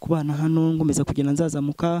 tugomeza kubana hano, ngomeza kugenda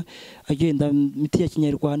nzazamuka agenda imiti ya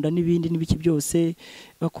kinyarwanda n'ibiki byose,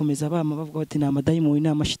 bakomeza bama bavuga bati ni amadayimoni, ni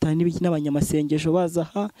amashitani n'abanyamasengesho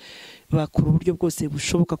bazaha, bakora uburyo bwose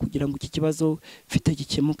bushoboka kugira ngo iki kibazo mfite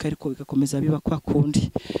gikemuke, ariko bigakomeza biba kwa kundi.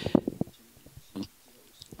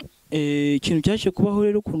 Ikintu cyaje kubaho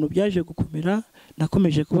rero, ukuntu byaje gukomera,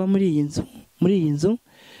 nakomeje kuba muri iyi nzu,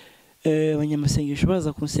 abanyamasengesho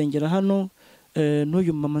baza kunsengera hano,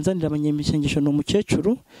 n'uyu mama nzanira abanyamasengesho ni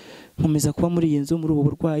umukecuru, nkomeza kuba muri iyi nzu muri ubu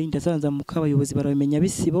burwayi, ndazanzamuka, abayobozi barabimenya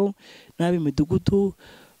b'isibo n'ab'imidugudu.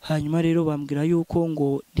 Hanyuma rero bambwira yuko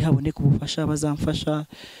ngo ntihaboneka ubufasha bazamfasha,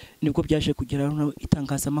 nibwo byaje kugera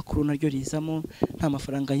itangazamakuru naryo rizamo, nta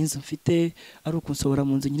mafaranga y'inzu mfite, ari ukunsohora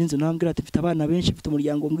mu nzu. Nyir'inzu nambwira ati mfite abana benshi, mfite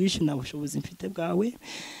umuryango mwinshi, nta bushobozi mfite bwawe,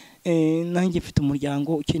 nanjye mfite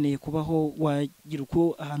umuryango ukeneye kubaho, wagira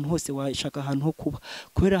uko ahantu hose washaka ahantu ho kuba.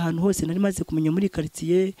 Kubera ahantu hose nari maze kumenya muri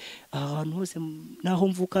quartier, ahantu hose naho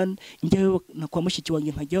mvuka, njyewe kwa mushiki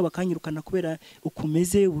wanjye nkajyaho bakanyirukana kubera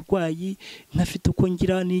ukumeze uburwayi, ntafite uko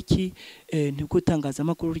ngira n'iki. Nibwo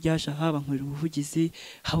itangazamakuru ryaje aha, bankorera ubuvugizi,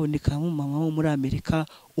 haboneka mama wo muri Amerika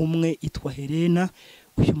umwe yitwa Helena.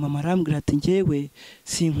 Uyu mama arambwira ati njyewe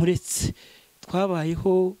sinkuretse,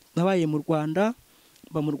 twabayeho, nabaye mu Rwanda,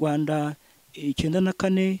 mu Rwanda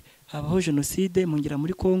 94 habaho jenoside, mungera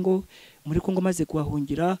muri Kongo maze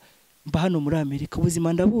kuhahungira mba hano muri Amerika.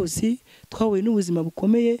 Ubuzima ndabuzi, twahuye n'ubuzima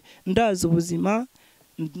bukomeye, ndazi ubuzima,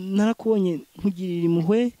 narakubonye nkugirira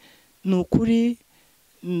impuhwe, ni ukuri.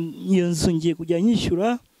 Iyo nzu ngiye kujya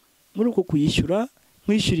nyishyura, muri uko kuyishyura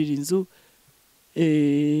nkwishyurira inzu,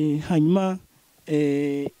 hanyuma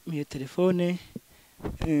iyo telefone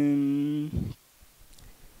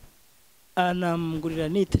anamugurira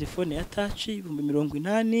ni telefone ya touch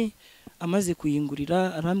 80,000. Amaze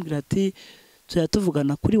kuyingurira arambwira ati tujya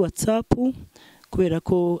tuvugana kuri WhatsApp, kubera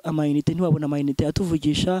ko amayinite ntiwabona amayinite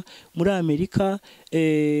atuvugisha muri Amerika,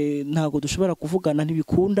 ntago dushobora kuvugana,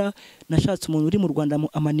 ntibikunda. Nashatse umuntu uri mu Rwanda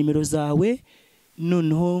amanimero zawe,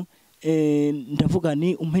 noneho ndavuga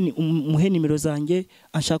ni umuhe nimero zanjye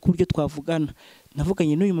ashaka uburyo twavugana.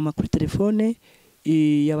 Navuganye n'uyu mama kuri telefone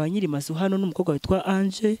yabanyiri mazu hano, n'umukobwa witwa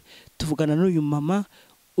Ange, tuvugana n'uyu mama.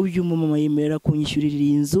 Uyu mama yemera kunyishyurira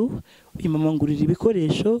inzu, uyu mama ngurira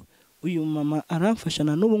ibikoresho, uyu mama aramfasha.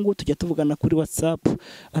 Na n'ubu ngo tujya tuvugana kuri WhatsApp,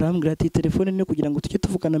 arambwira ati telefone ni kugira ngo tujye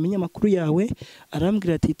tuvugana amenye amakuru yawe,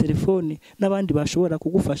 arambwira ati telefone n'abandi bashobora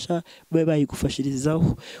kugufasha babe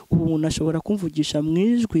bayigufashirizaho. Ubu umuntu ashobora kumvugisha mu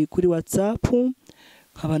ijwi kuri WhatsApp,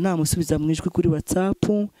 nkaba namusubiza mu ijwi kuri WhatsApp,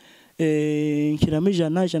 nshyiramo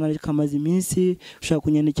ijana rikamaze iminsi, ushaka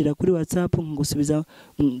kunyandikira kuri WhatsApp ngusubiza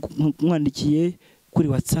mwandikiye kuri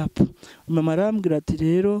WhatsApp. Mama arambwira ati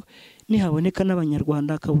rero nihaboneka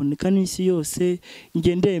n'abanyarwanda, akaboneka n'isi yose,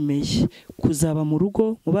 njye ndemeye kuzaba mu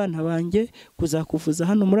rugo mu bana banjye, kuzakuvuza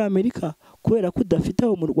hano muri Amerika, kubera ko udafite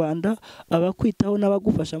aho mu Rwanda abakwitaho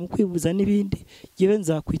n'abagufasha mu kwivuza n'ibindi, yewe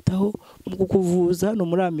nzakwitaho mu kukuvuza hano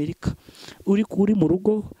muri Amerika uri mu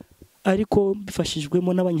rugo, ariko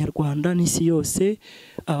bifashijwemo n'abanyarwanda n'isi yose,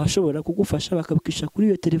 abashobora kugufasha bakabikisha kuri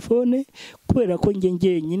iyo telefone, kubera ko njye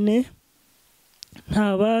njyenyine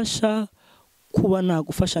ntabasha kuba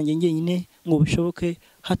nagufasha njye njyenyine ngo bishoboke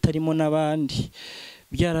hatarimo n'abandi.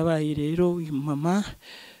 Byarabaye rero uyu mama,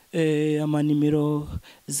 amanimero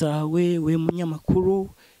zawe we munyamakuru,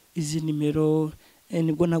 izi nimero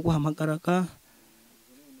nibwo naguhamagaraga.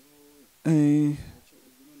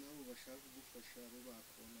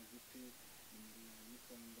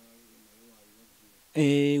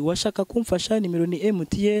 Washaka kumfasha, nimero ni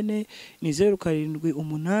MTN, ni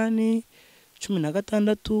 0788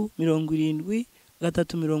 16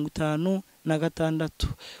 70 356.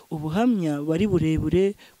 Ubuhamya bari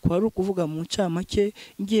burebure, kwari ukuvuga mu ncamake,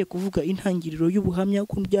 ngiye kuvuga intangiriro y'ubuhamya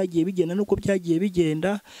uko byagiye bigenda nuko byagiye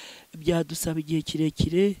bigenda, byadusaba igihe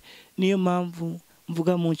kirekire. Niyo mpamvu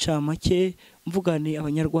mvuga mu ncamake, mvugane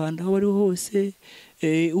abanyarwanda aho bari hose,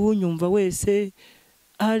 unyumva wese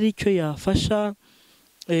hari icyo yafasha,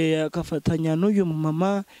 agafatanya n'uyu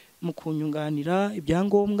mama mu kunyunganira.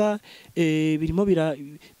 Ibyangombwa birimo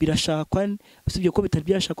birashakwa, usibye ko bitari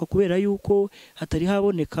byashakwa kubera yuko hatari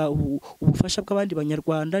haboneka ubufasha bw'abandi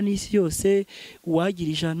banyarwanda n'isi yose.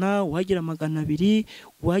 Uwagira 100, uwagira 200,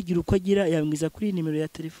 uwagira uko agira yamwiza kuri nimero ya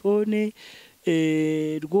telefone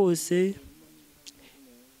rwose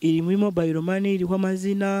iri muri mobile money, iriho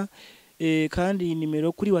amazina kandi iyi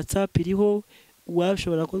nimero kuri WhatsApp iriho,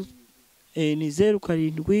 washobora ko ni 07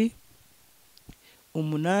 8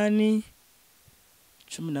 16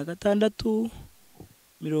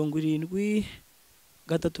 70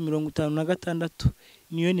 356.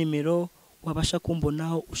 Niyo nimero wabasha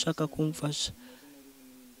kumbonaho ushaka kumfasha.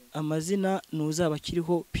 Amazina nuzaba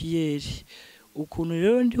kiriho Pierre. Ukuntu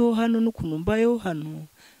rero ndiho hano n'ukuntu mbayeho hano,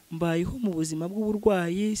 mbayeho mu buzima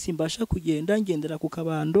bw'uburwayi, simbasha kugenda, ngendera ku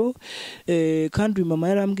kabando, kandi uyu mama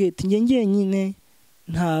yarambwiye ati njye nyine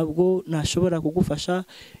ntabwo nashobora kugufasha.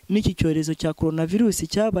 N'iki cyorezo cya coronavirus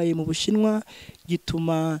cyabaye mu Bushinwa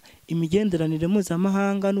gituma imigenderanire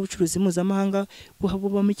mpuzamahanga n'ubucuruzi mpuzamahanga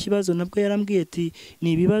bubamo ikibazo. Nabwo yarambwiye ati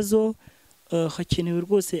ni ibibazo, hakenewe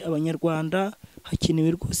rwose Abanyarwanda,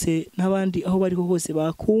 hakenewe rwose n'abandi aho bariho hose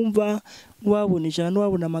bakumva, n'uwabona 100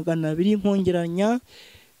 n'uwabona 200 nkongeranya,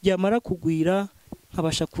 byamara kugwira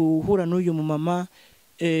nkabasha kuhura n'uyu mumama,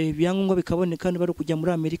 ibyangombwa bikaboneka, niba ari kujya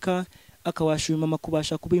muri Amerika akabasha uyu mama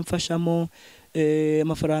kubasha kubimfashamo,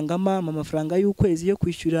 amafaranga y'ukwezi yo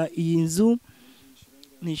kwishyura iyi nzu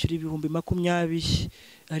nishyura 20,000.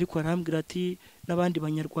 Ariko arambwira ati n'abandi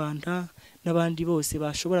Banyarwanda n'abandi bose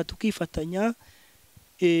bashobora tukifatanya,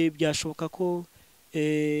 byashoboka ko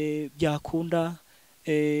byakunda.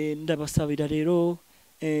 Ndabasabira rero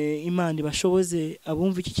Imana ibashoboze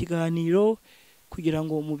abumva iki kiganiro kugira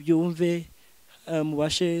ngo mubyumve,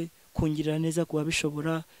 mubashe kungirira neza kuba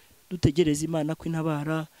bishobora. Dutegereze Imana ko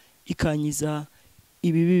intabara ikanyiza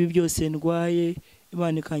ibibi byose ndwaye,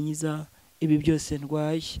 Imana ikanyiza ibi byose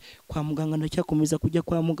ndwaye. Kwa muganga ndacyakomeza kujya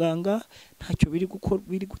kwa muganga, ntacyo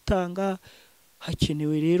biri gutanga.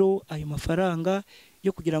 Hakenewe rero ayo mafaranga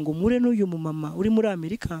yo kugira ngo mure n'uyu mumama uri muri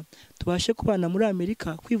Amerika, tubashe kubana muri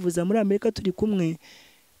Amerika, kwivuza muri Amerika turi kumwe,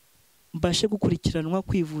 mbashe gukurikiranwa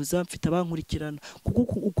kwivuza mfite abankurikirana. Kuko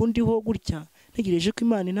uko ndiho gutya ntegereje ko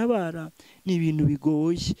Imana intabara ni ibintu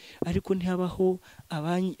bigoye, ariko ntihabaho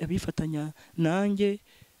abifatanya nanjye,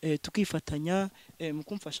 tukifatanya mu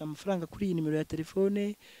kumfasha amafaranga kuri iyi nimero ya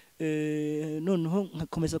telefone, noneho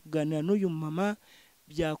nkakomeza kuganira n'uyu mama,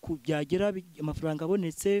 byagera amafaranga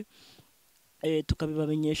abonetse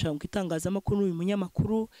tukabibamenyesha mu itangazamakuru n'uyu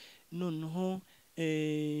munyamakuru, noneho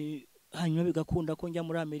hanyuma bigakunda ko njya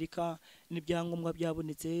muri Amerika n'ibyangombwa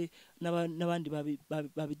byabonetse, n'abandi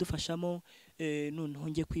babidufashamo, noneho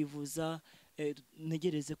njye kwivuza,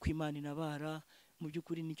 negereze ko Imana intabara. Mu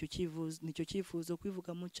by'ukuri nicyo cyifuzo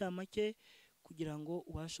kwivuga mu ncamake, kugira ngo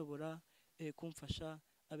uwashobora kumfasha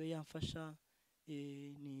abe yamfasha,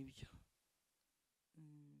 n'ibyo.